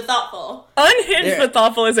 unhinged but thoughtful. Unhinged but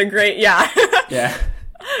thoughtful is a great, yeah. Yeah.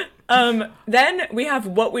 Then we have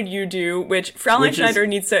What Would You Do, which Fraulein Schneider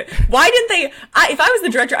needs to... Why didn't they... if I was the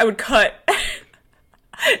director, I would cut...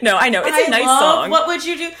 No, I know. It's a nice song. What Would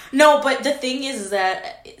You Do? No, but the thing is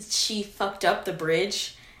that she fucked up the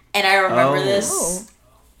bridge, and I remember this.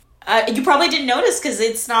 You probably didn't notice because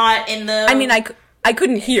it's not in the... I mean, I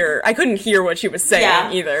couldn't hear what she was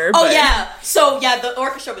saying either. Oh, but... yeah. So, yeah, the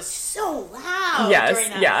orchestra was so loud during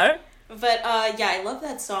that. Yeah. But, yeah, I love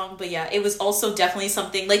that song. But, yeah, it was also definitely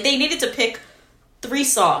something... Like, they needed to pick 3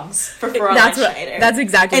 songs for Fraulein Schneider. That's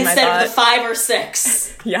exactly my thought. Instead of the 5 or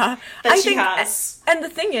 6 yeah. that she has. And the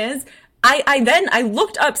thing is, I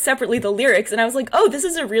looked up separately the lyrics, and I was like, oh, this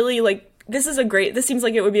is a really, like, this seems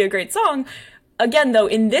like it would be a great song. Again, though,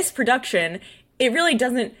 in this production, it really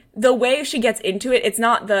doesn't... The way she gets into it, it's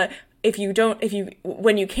not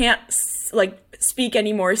when you can't, like, speak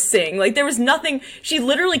anymore, sing. Like, there was nothing... She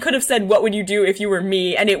literally could have said, what would you do if you were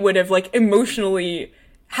me? And it would have, like, emotionally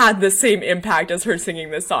had the same impact as her singing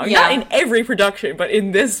this song. Yeah. Not in every production, but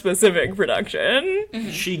in this specific production. Mm-hmm.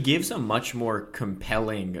 She gives a much more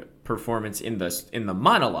compelling performance in the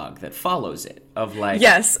monologue that follows it, of like,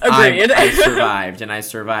 yes, agreed. I survived,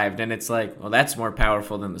 and it's like, well, that's more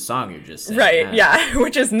powerful than the song you just sang. Right, yeah,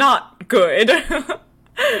 which is not good.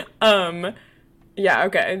 Yeah,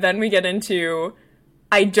 okay, then we get into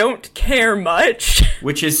I Don't Care Much,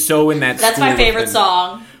 which is so in that that's my favorite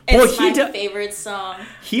song. It's my favorite song.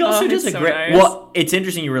 He also does a great... Nice. Well, it's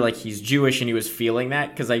interesting you were like, he's Jewish and he was feeling that,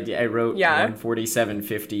 because I wrote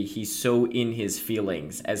 147.50, he's so in his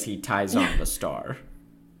feelings as he ties on the star.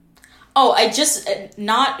 Oh, I just...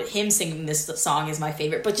 Not him singing this song is my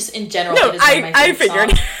favorite, but just in general, no, it is one of my favorite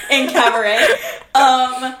songs in Cabaret.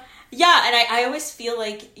 Yeah, and I always feel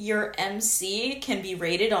like your MC can be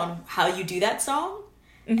rated on how you do that song.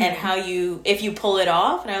 Mm-hmm. And if you pull it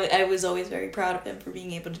off, and I was always very proud of him for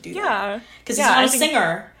being able to do that. Because he's not a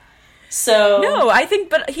singer. So no, I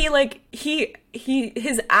think, but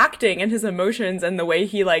his acting and his emotions and the way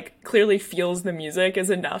he like clearly feels the music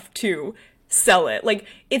is enough to sell it. Like,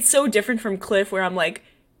 it's so different from Cliff, where I'm like,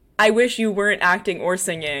 I wish you weren't acting or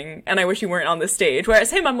singing, and I wish you weren't on the stage.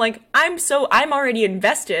 Whereas him, I'm like, I'm already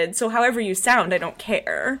invested, so however you sound, I don't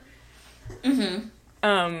care.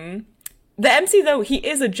 Mm-hmm. The MC, though, he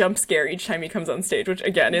is a jump scare each time he comes on stage, which,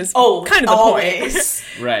 again, is kind of the point.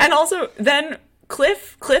 Right. And also, then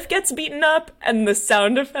Cliff gets beaten up, and the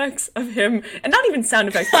sound effects of him, and not even sound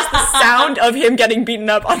effects, just the sound of him getting beaten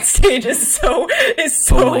up on stage is so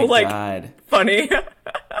like, God. Funny.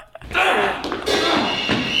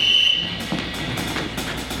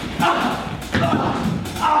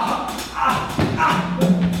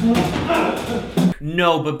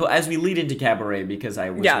 No, but as we lead into Cabaret, because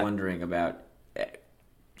I was wondering about...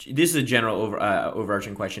 This is a general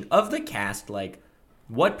overarching question. Of the cast, like,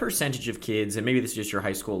 what percentage of kids, and maybe this is just your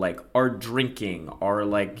high school, like, are drinking, are,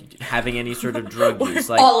 like, having any sort of drug use?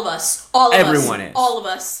 Like, all of us. Everyone is. All of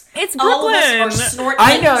us. It's Brooklyn. All of us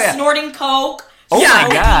are snorting coke. Oh my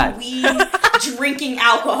God. Weed, drinking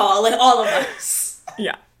alcohol. Like, all of us.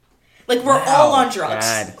 Yeah. Like, we're all on drugs.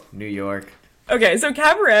 God, New York. Okay, so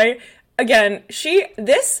Cabaret, again,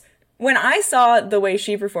 when I saw the way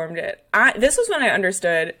she performed it, this was when I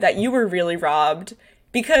understood that you were really robbed,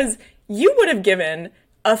 because you would have given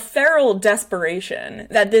a feral desperation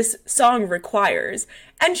that this song requires,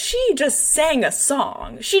 and she just sang a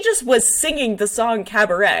song. She just was singing the song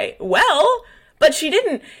Cabaret well, but she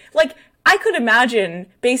didn't, like, I could imagine,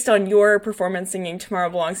 based on your performance singing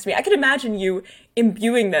Tomorrow Belongs to Me, I could imagine you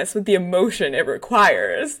imbuing this with the emotion it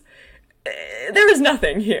requires. There is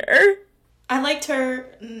nothing here. I liked her.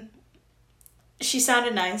 She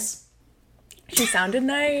sounded nice. She sounded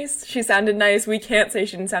nice. We can't say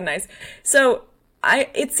she didn't sound nice. So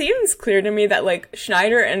it seems clear to me that, like,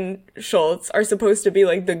 Schneider and Schultz are supposed to be,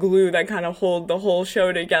 like, the glue that kind of hold the whole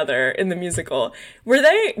show together in the musical.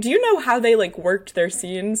 Do you know how they, like, worked their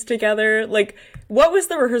scenes together? Like, what was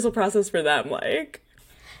the rehearsal process for them like?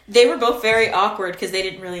 They were both very awkward because they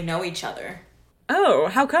didn't really know each other. Oh,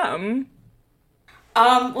 how come?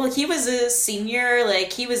 Well, he was a senior,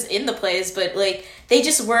 like, he was in the plays, but, like, they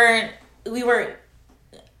just weren't,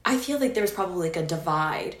 I feel like there was probably, like, a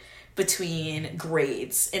divide between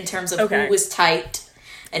grades in terms of who was typed.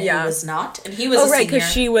 and Yeah. he was not, and he was a right, senior.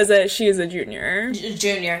 because she is a junior.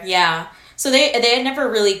 Junior, yeah. So they had never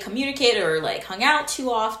really communicated or like hung out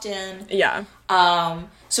too often. Yeah.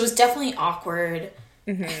 So it was definitely awkward.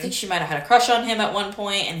 I think she might have had a crush on him at one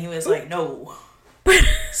point, and he was like, no.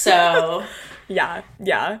 So Yeah.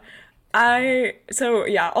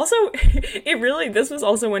 Also, this was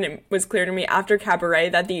also when it was clear to me after Cabaret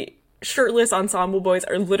that the shirtless ensemble boys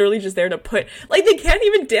are literally just there to put, like, they can't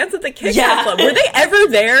even dance at the Kit Kat Club. Were they ever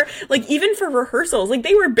there? Like, even for rehearsals, like,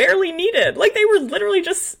 they were barely needed. Like, they were literally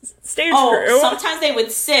just stage crew. Sometimes they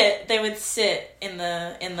would sit in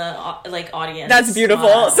the like audience. That's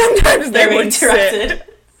beautiful. Sometimes they would sit.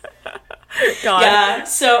 God. Yeah,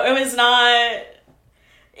 so it was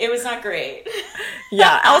not great.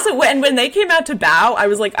 Yeah. Also, when they came out to bow, I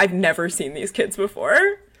was like, I've never seen these kids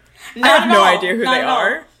before. I have no idea who they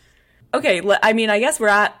are. Okay, I mean, I guess we're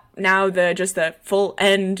at now the full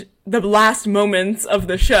end, the last moments of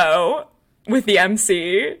the show with the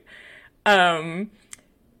MC. Do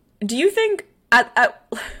you think I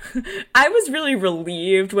was really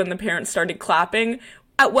relieved when the parents started clapping.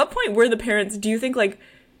 At what point were the parents, do you think, like,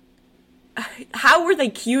 how were they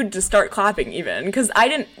cued to start clapping even? Because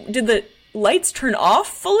did the lights turn off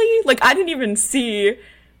fully? Like, I didn't even see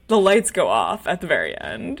the lights go off at the very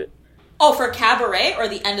end. Oh, for Cabaret or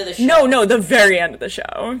the end of the show? No, the very end of the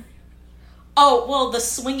show. Oh, well, the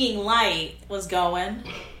swinging light was going.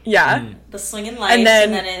 Yeah. The swinging lights, and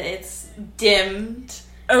then it's dimmed.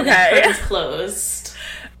 Okay. And then curtains closed.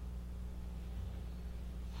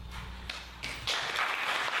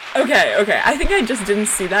 Okay. I think I just didn't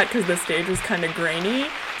see that because the stage was kind of grainy.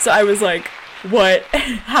 So I was like, what?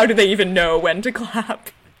 How do they even know when to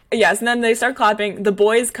clap? Yes, and then they start clapping. The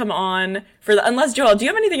boys come on unless, Joelle, do you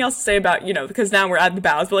have anything else to say about, because now we're at the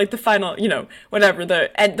bows, but like the final, whatever, the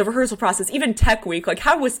rehearsal process, even Tech Week, like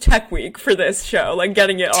how was Tech Week for this show? Like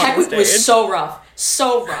getting it on the stage. Tech Week was so rough.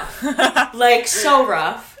 Like so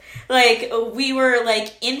rough. Like we were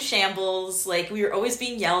like in shambles, like we were always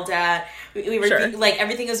being yelled at. We were like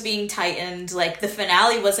everything was being tightened, like the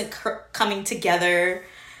finale wasn't coming together,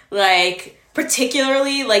 like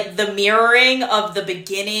particularly like the mirroring of the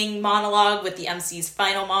beginning monologue with the MC's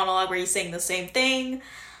final monologue where he's saying the same thing.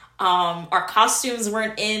 Our costumes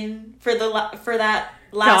weren't in for that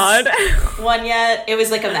last one yet. It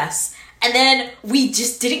was like a mess. And then we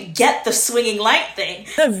just didn't get the swinging light thing.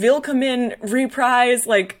 The Willkommen reprise,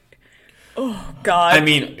 like, oh God. I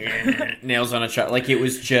mean, nails on a chalk. Like, it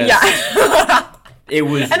was just... It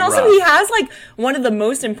was and also rough. he has like one of the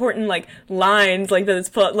most important like lines like that is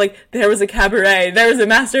put like there was a cabaret, there was a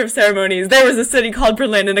master of ceremonies, there was a city called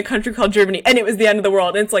Berlin and a country called Germany, and it was the end of the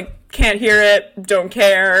world. And it's like can't hear it, don't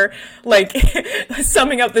care, like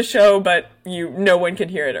summing up the show, but no one can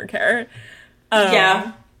hear it or care.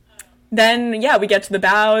 Then we get to the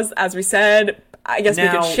bows, as we said. I guess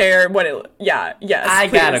now, we could share what it. Yeah, yes. I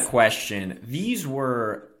got a question. These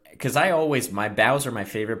were. Because my bows are my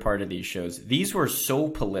favorite part of these shows. These were so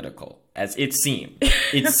political, as it seemed.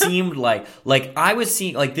 It seemed like I was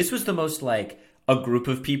seeing, like, this was the most, like, a group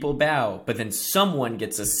of people bow, but then someone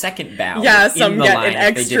gets a second bow. Yeah, some get an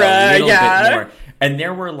extra, bit more. And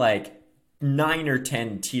there were, like, 9 or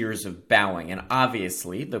 10 tiers of bowing. And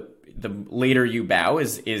obviously, the later you bow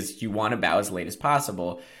is you want to bow as late as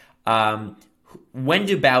possible. When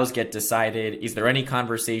do bows get decided? Is there any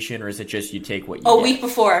conversation, or is it just you take what you get? A week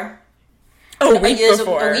before. A week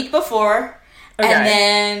before. Okay. And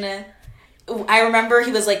then I remember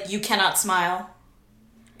he was like, "You cannot smile.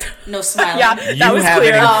 No smiling." That was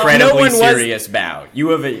clear. An incredibly serious bow. You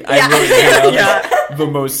have the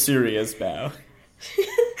most serious bow.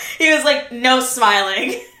 He was like, "No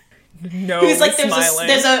smiling." No, he was like, smiling.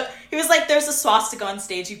 There's a swastika on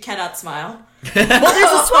stage. You cannot smile. Well,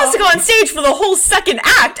 there's a swastika on stage for the whole second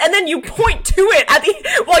act, and then you point to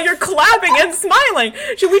it while you're clapping and smiling.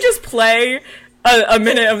 Should we just play a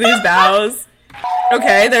minute of these bows?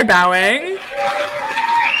 Okay, they're bowing.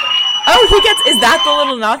 Oh, is that the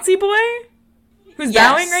little Nazi boy who's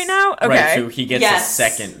bowing right now? Okay. Right, so he gets a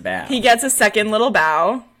second bow. He gets a second little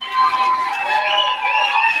bow.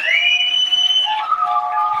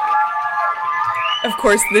 Of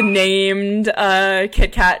course, the named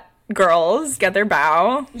Kit Kat girls get their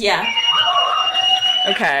bow. Yeah.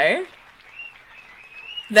 Okay.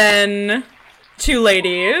 Then 2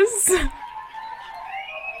 ladies.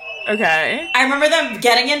 Okay. I remember them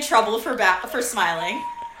getting in trouble for smiling.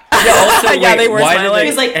 They were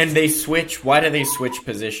smiling. And they switch. Why do they switch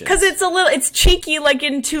positions? Because it's cheeky, like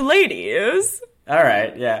in 2 ladies. All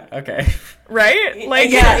right. Yeah. Okay. Right?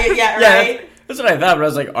 Like right. That's what I thought, but I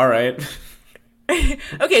was like, all right.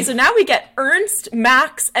 Okay, so now we get Ernst,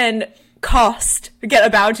 Max, and cost get a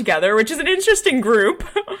bow together, which is an interesting group.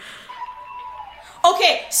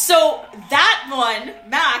 Okay, so that one,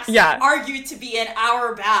 Max, Yeah. argued to be an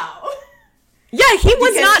our bow. Yeah, he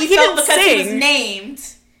was Because not. He didn't because sing. he was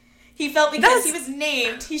named. He felt because he was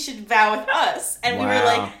named, he should bow with us, and we were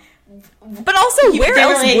Wow. But also, where they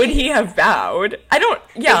were else like- would he have bowed? I don't.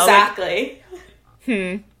 Yeah. exactly.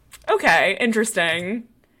 Okay, interesting.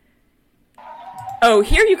 Oh,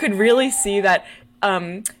 here you could really see that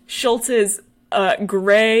Schultz's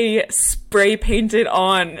gray spray painted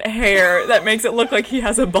on hair that makes it look like he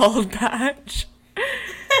has a bald patch.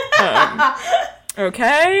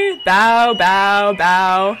 Okay, bow, bow,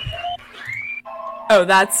 bow. Oh,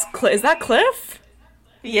 that's is that Cliff?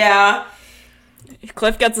 Yeah.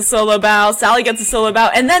 Cliff gets a solo bow, Sally gets a solo bow,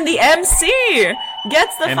 and then the MC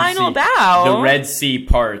gets the final bow. The Red Sea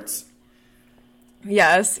parts.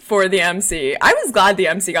 Yes, for the MC. I was glad the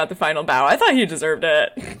MC got the final bow. I thought he deserved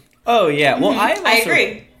it. Oh yeah. Well, I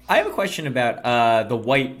agree. I have a question about the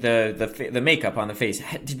white the makeup on the face.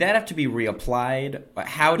 Did that have to be reapplied?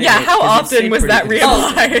 How did? Yeah, it, how 'cause it often stayed was pretty that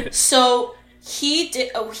consistent. reapplied? So he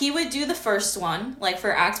did. Oh, he would do the first one, like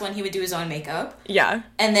for Act 1, he would do his own makeup, Yeah.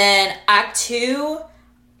 and then Act 2,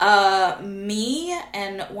 me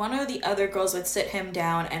and one of the other girls would sit him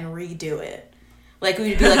down and redo it. Like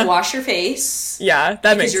we'd be like, wash your face. Yeah,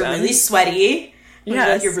 that makes Because you're sense. really sweaty.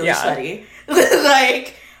 Yes, You're really yeah. sweaty.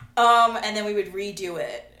 Like, and then we would redo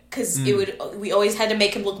it. Because we always had to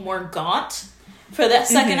make him look more gaunt for that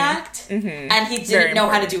second act. Mm-hmm. And he didn't know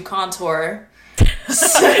how to do contour.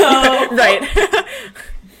 So, Right.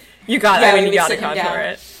 You got Yeah, we you would gotta sit him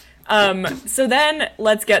contour down. it. So then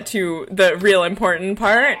let's get to the real important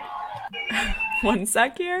part. One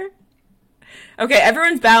sec here. Okay,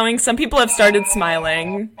 everyone's bowing. Some people have started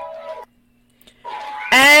smiling.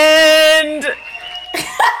 And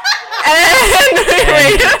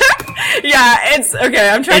wait. Yeah, it's okay.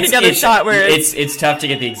 I'm trying to get a shot where it's tough to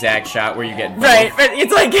get the exact shot where you get both. right, but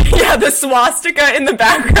it's like the swastika in the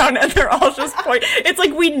background, and they're all just point. It's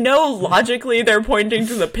like we know logically they're pointing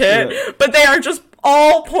to the pit, but they are just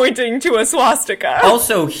all pointing to a swastika.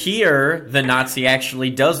 Also, here the Nazi actually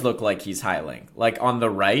does look like he's hiling, like on the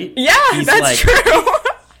right. Yeah, he's that's like, true.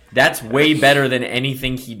 That's way better than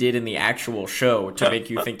anything he did in the actual show to make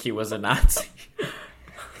you think he was a Nazi.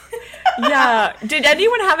 Yeah. Did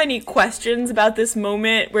anyone have any questions about this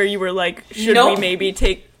moment where you were like, should Nope. we maybe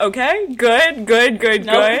take... Okay, good.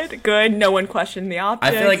 Nope. No one questioned the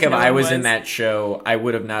optics. I feel like if no I one was in that show, I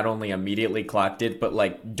would have not only immediately clocked it, but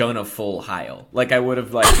like done a full heil. Like I would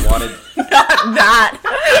have like wanted. that.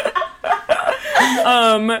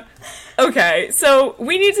 Okay, so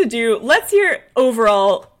we need to do... Let's hear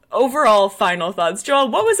overall final thoughts. Joel,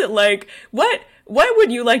 what was it like? What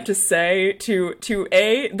would you like to say to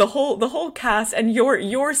the whole cast and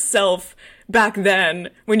yourself back then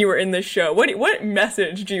when you were in this show? What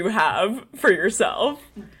message do you have for yourself?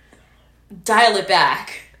 dial it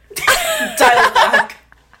back. Dial it back.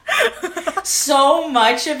 So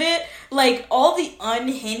much of it, like, all the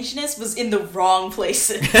unhingedness was in the wrong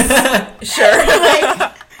places. Sure.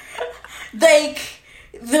 like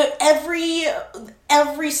the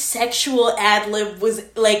every sexual ad lib was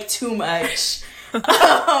like too much.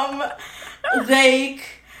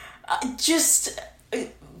 Just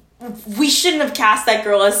we shouldn't have cast that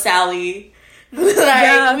girl as Sally.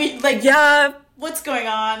 Yeah. What's going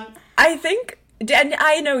on? I think, and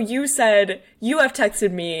I know you said you have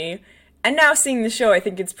texted me, and now seeing the show, I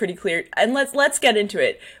think it's pretty clear. And let's get into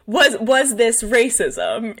it. Was this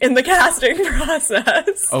racism in the casting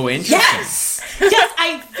process? Oh, interesting. Yes,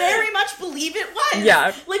 I very much believe it was.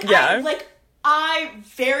 Yeah, I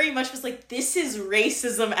very much was like, this is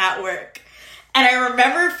racism at work. And I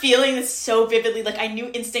remember feeling this so vividly. Like, I knew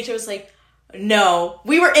instinctually, I was like, no.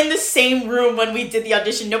 We were in the same room when we did the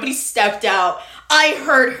audition. Nobody stepped out. I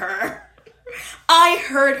heard her.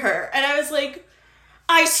 And I was like,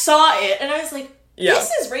 I saw it. And I was like,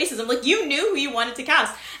 this is racism. Like, you knew who you wanted to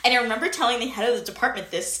cast. And I remember telling the head of the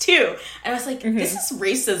department this, too. And I was like, this is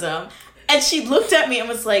racism. And she looked at me and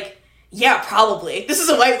was like, yeah, probably. This is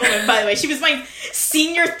a white woman, by the way. She was my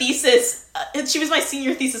senior thesis. She was my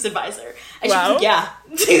senior thesis advisor. And she was like, yeah.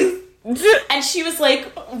 And she was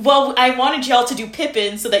like, well, I wanted y'all to do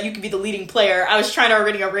Pippin so that you could be the leading player. I was trying to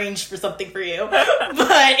already arrange for something for you, but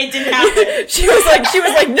it didn't happen. She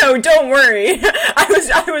was like, no, don't worry.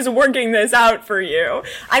 I was working this out for you.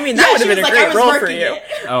 I mean, that would have been a great role for you.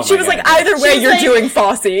 Oh She was God. like, either way, you're like, doing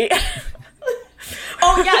Fosse.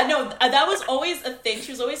 Oh yeah, no, that was always a thing.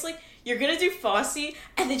 She was always like, you're gonna do Fosse,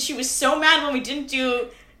 and then she was so mad when we didn't do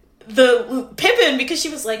Pippin because she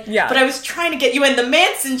was like, but I was trying to get you in the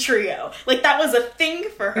Manson trio. Like, that was a thing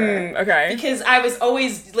for her. Okay. Because I was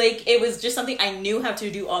always, like, it was just something I knew how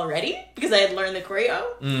to do already because I had learned the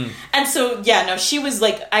choreo. And so, she was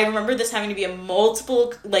like, I remember this having to be a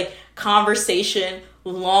multiple, like, conversation,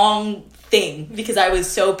 long thing because I was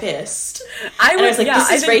so pissed. I was like,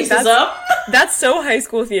 this is racism. That's so high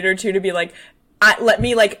school theater, too, to be like, let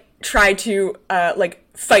me, like, try to,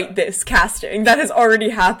 fight this casting that has already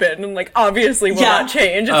happened and like obviously will not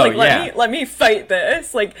change. It's let me fight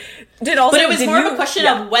this. Like but it was more of a question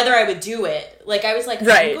of whether I would do it. Like I was like,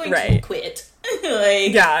 I'm going to quit.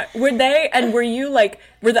 Were you like,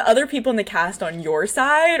 were the other people in the cast on your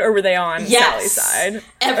side or were they on Sally's side?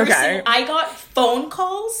 I got phone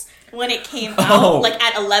calls when it came out, like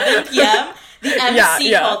at 11 p.m. The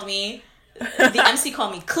MC called me. The MC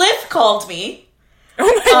called me. Cliff called me. Oh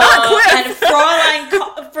my God,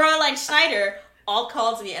 and Fräulein Schneider all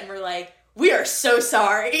called me and were like, we are so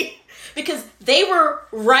sorry. Because they were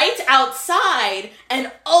right outside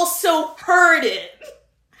and also heard it.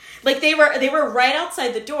 Like, they were right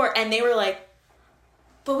outside the door and they were like,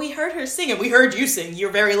 but we heard her sing and we heard you sing.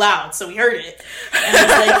 You're very loud, so we heard it. And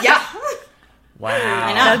I was like, yeah. Wow.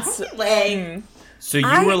 I know. So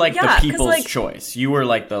you were like the people's choice. You were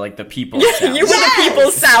like the people's Sally. You were the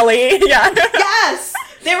people's Sally. Yeah. Yes.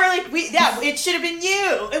 They were like, it should have been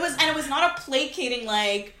you. It was not a placating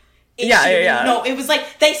like. No, it was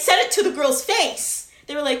like they said it to the girl's face.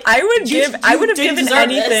 They were like, I would have given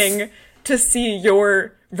anything to see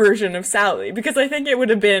your version of Sally because I think it would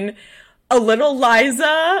have been a little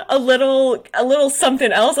Liza, a little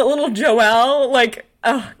something else, a little Joelle, like.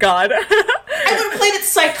 Oh, God. I would have played it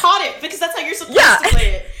psychotic, because that's how you're supposed to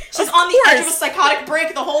play it. She's on the edge of a psychotic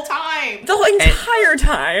break the whole time. The entire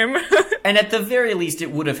time. And at the very least, it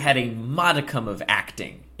would have had a modicum of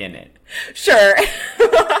acting in it. Sure.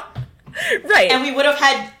 Right. And we would have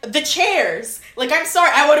had the chairs. Like, I'm sorry,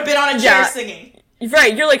 I would have been on a chair singing.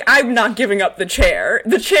 Right, you're like, I'm not giving up the chair.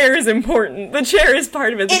 The chair is important. The chair is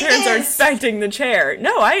part of it. The parents are expecting the chair.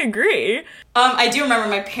 No, I agree. I do remember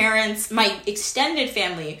my extended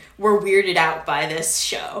family were weirded out by this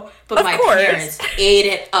show. But my parents ate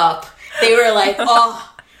it up. They were like,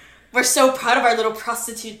 oh, we're so proud of our little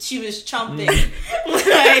prostitute. She was chomping.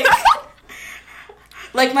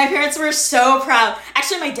 Like, my parents were so proud.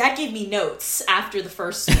 Actually, my dad gave me notes after the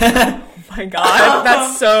first one. Oh my God,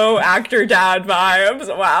 that's so actor dad vibes.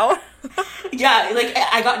 Wow. Yeah, like,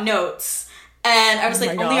 I got notes. And I was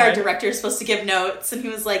like, only our director is supposed to give notes. And he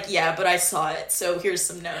was like, yeah, but I saw it, so here's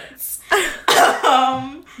some notes.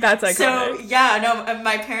 That's iconic. So,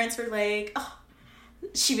 my parents were like, oh,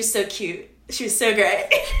 she was so cute. She was so great.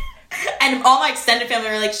 And all my extended family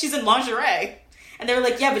were like, she's in lingerie. And they were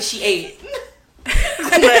like, yeah, but she ate.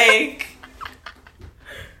 Like,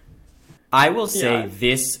 I will say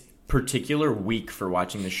this particular week for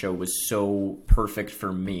watching the show was so perfect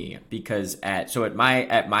for me because at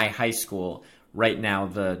my high school right now,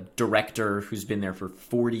 the director who's been there for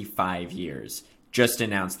 45 years just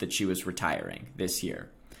announced that she was retiring this year.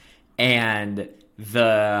 And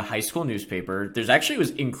the high school newspaper, it was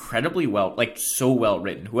incredibly so well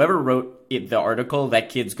written. Whoever wrote the article, that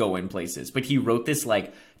kid's going places. But he wrote this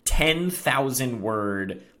 10,000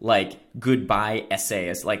 word goodbye essay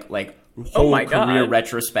as whole career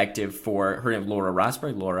retrospective for her name,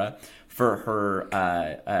 Laura for her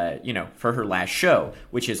for her last show,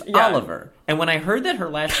 which is Oliver. And when I heard that her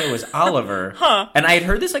last show was Oliver, and I had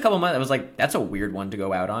heard this a couple months, I was like, that's a weird one to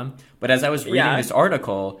go out on. But as I was reading this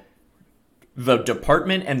article, the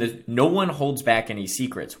department and no one holds back any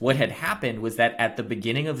secrets. What had happened was that at the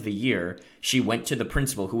beginning of the year, she went to the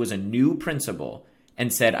principal, who was a new principal,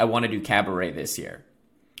 and said, I want to do Cabaret this year.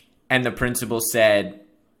 And the principal said,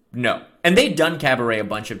 no. And they'd done Cabaret a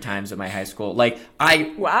bunch of times at my high school.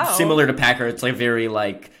 Similar to Packer, it's very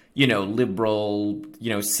liberal,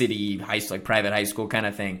 city, high school, private high school kind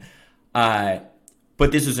of thing.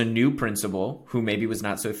 But this was a new principal who maybe was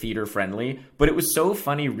not so theater friendly. But it was so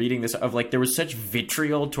funny reading this of there was such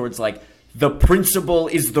vitriol towards the principal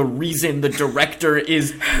is the reason the director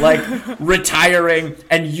is retiring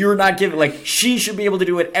and you're not giving she should be able to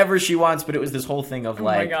do whatever she wants. But it was this whole thing of oh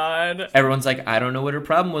my God. Everyone's I don't know what her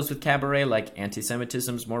problem was with Cabaret.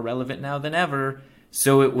 Anti-Semitism's more relevant now than ever.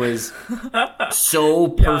 So it was so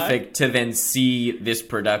perfect to then see this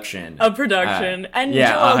production. A production. And a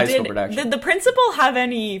high Joel, school production. Did the principal have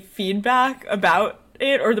any feedback about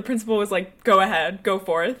it? Or the principal was go ahead, go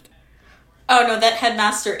forth? Oh, no, that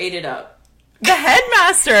headmaster ate it up. The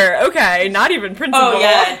headmaster! Okay, not even principal.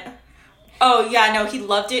 Oh, yeah, no, he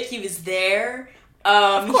loved it. He was there.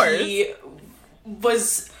 Of course. He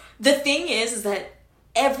was... The thing is that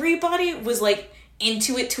everybody was like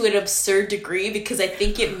into it to an absurd degree because I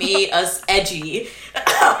think it made us edgy.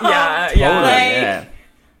 Yeah. Yeah.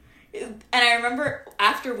 And I remember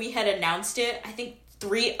after we had announced it, I think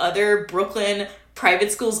 3 other Brooklyn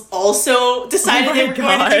private schools also decided they were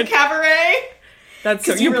going to do Cabaret. That's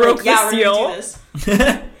so, you broke the seal.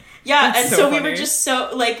 Yeah, That's and so we funny. were just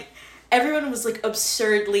so, like, everyone was, like,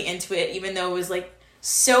 absurdly into it, even though it was, like,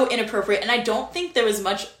 so inappropriate. And I don't think there was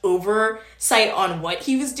much oversight on what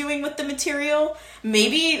he was doing with the material.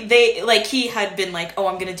 Maybe they, like, he had been like, oh,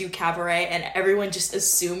 I'm gonna do Cabaret, and everyone just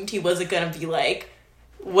assumed he wasn't gonna be, like,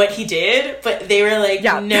 what he did, but they were like,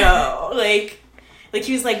 no, like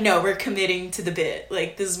he was like, no, we're committing to the bit,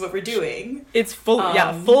 like, this is what we're doing. It's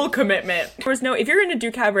full commitment. There was no, if you're gonna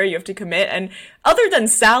do Cabaret, you have to commit, and other than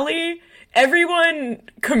Sally, everyone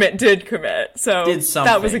did commit, so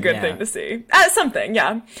that was a good thing to see. Something,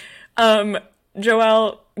 yeah.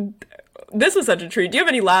 Joelle, this was such a treat. Do you have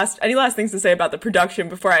any last things to say about the production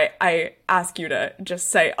before I ask you to just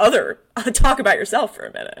say talk about yourself for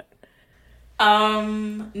a minute?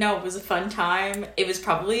 No, it was a fun time. It was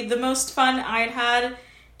probably the most fun I'd had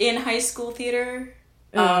in high school theater.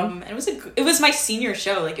 And it was my senior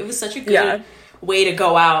show. Like, it was such a good way to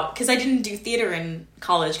go out, because I didn't do theater in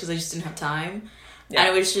college because I just didn't have time. And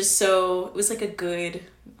it was just it was like a good,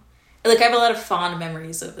 like, I have a lot of fond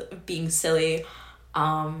memories of being silly,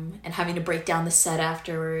 and having to break down the set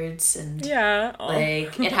afterwards, and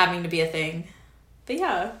like it having to be a thing. But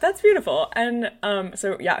yeah, that's beautiful. And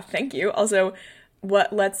so yeah, thank you. Also,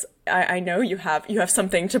 I know you have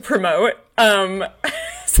something to promote.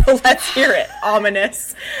 So let's hear it.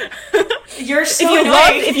 Ominous. You're so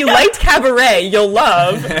annoying. If you liked Cabaret, you'll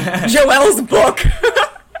love Joelle's book.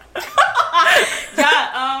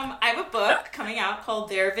 I have a book coming out called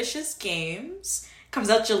Their Vicious Games. Comes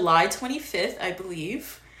out July 25th, I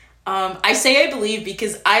believe. I say I believe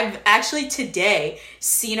because I've actually today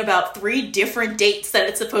seen about 3 different dates that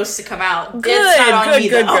it's supposed to come out. Good. We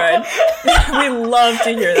love to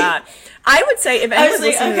hear that. I would say if anyone's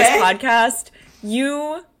listening to this podcast,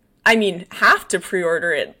 you have to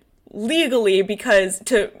pre-order it legally, because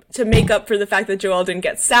to make up for the fact that Joelle didn't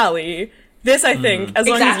get Sally. This, I think, as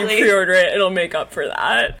long as you pre-order it, it'll make up for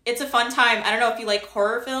that. It's a fun time. I don't know if you like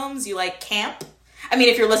horror films, you like camp. I mean,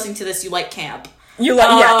 if you're listening to this, you like camp. If you're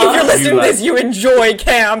listening to this, you enjoy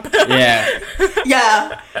camp. Yeah.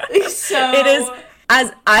 Yeah. So it is,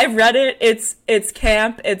 as I've read it, it's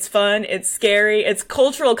camp, it's fun, it's scary, it's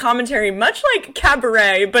cultural commentary, much like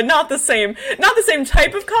Cabaret, but not the same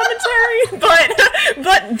type of commentary,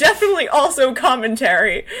 but definitely also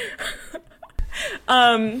commentary.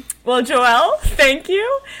 Well, Joelle, thank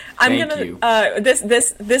you. Thank you.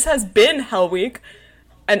 This has been Hell Week,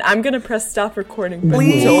 and I'm gonna press stop recording, but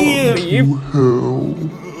don't leave.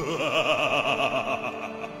 Hell.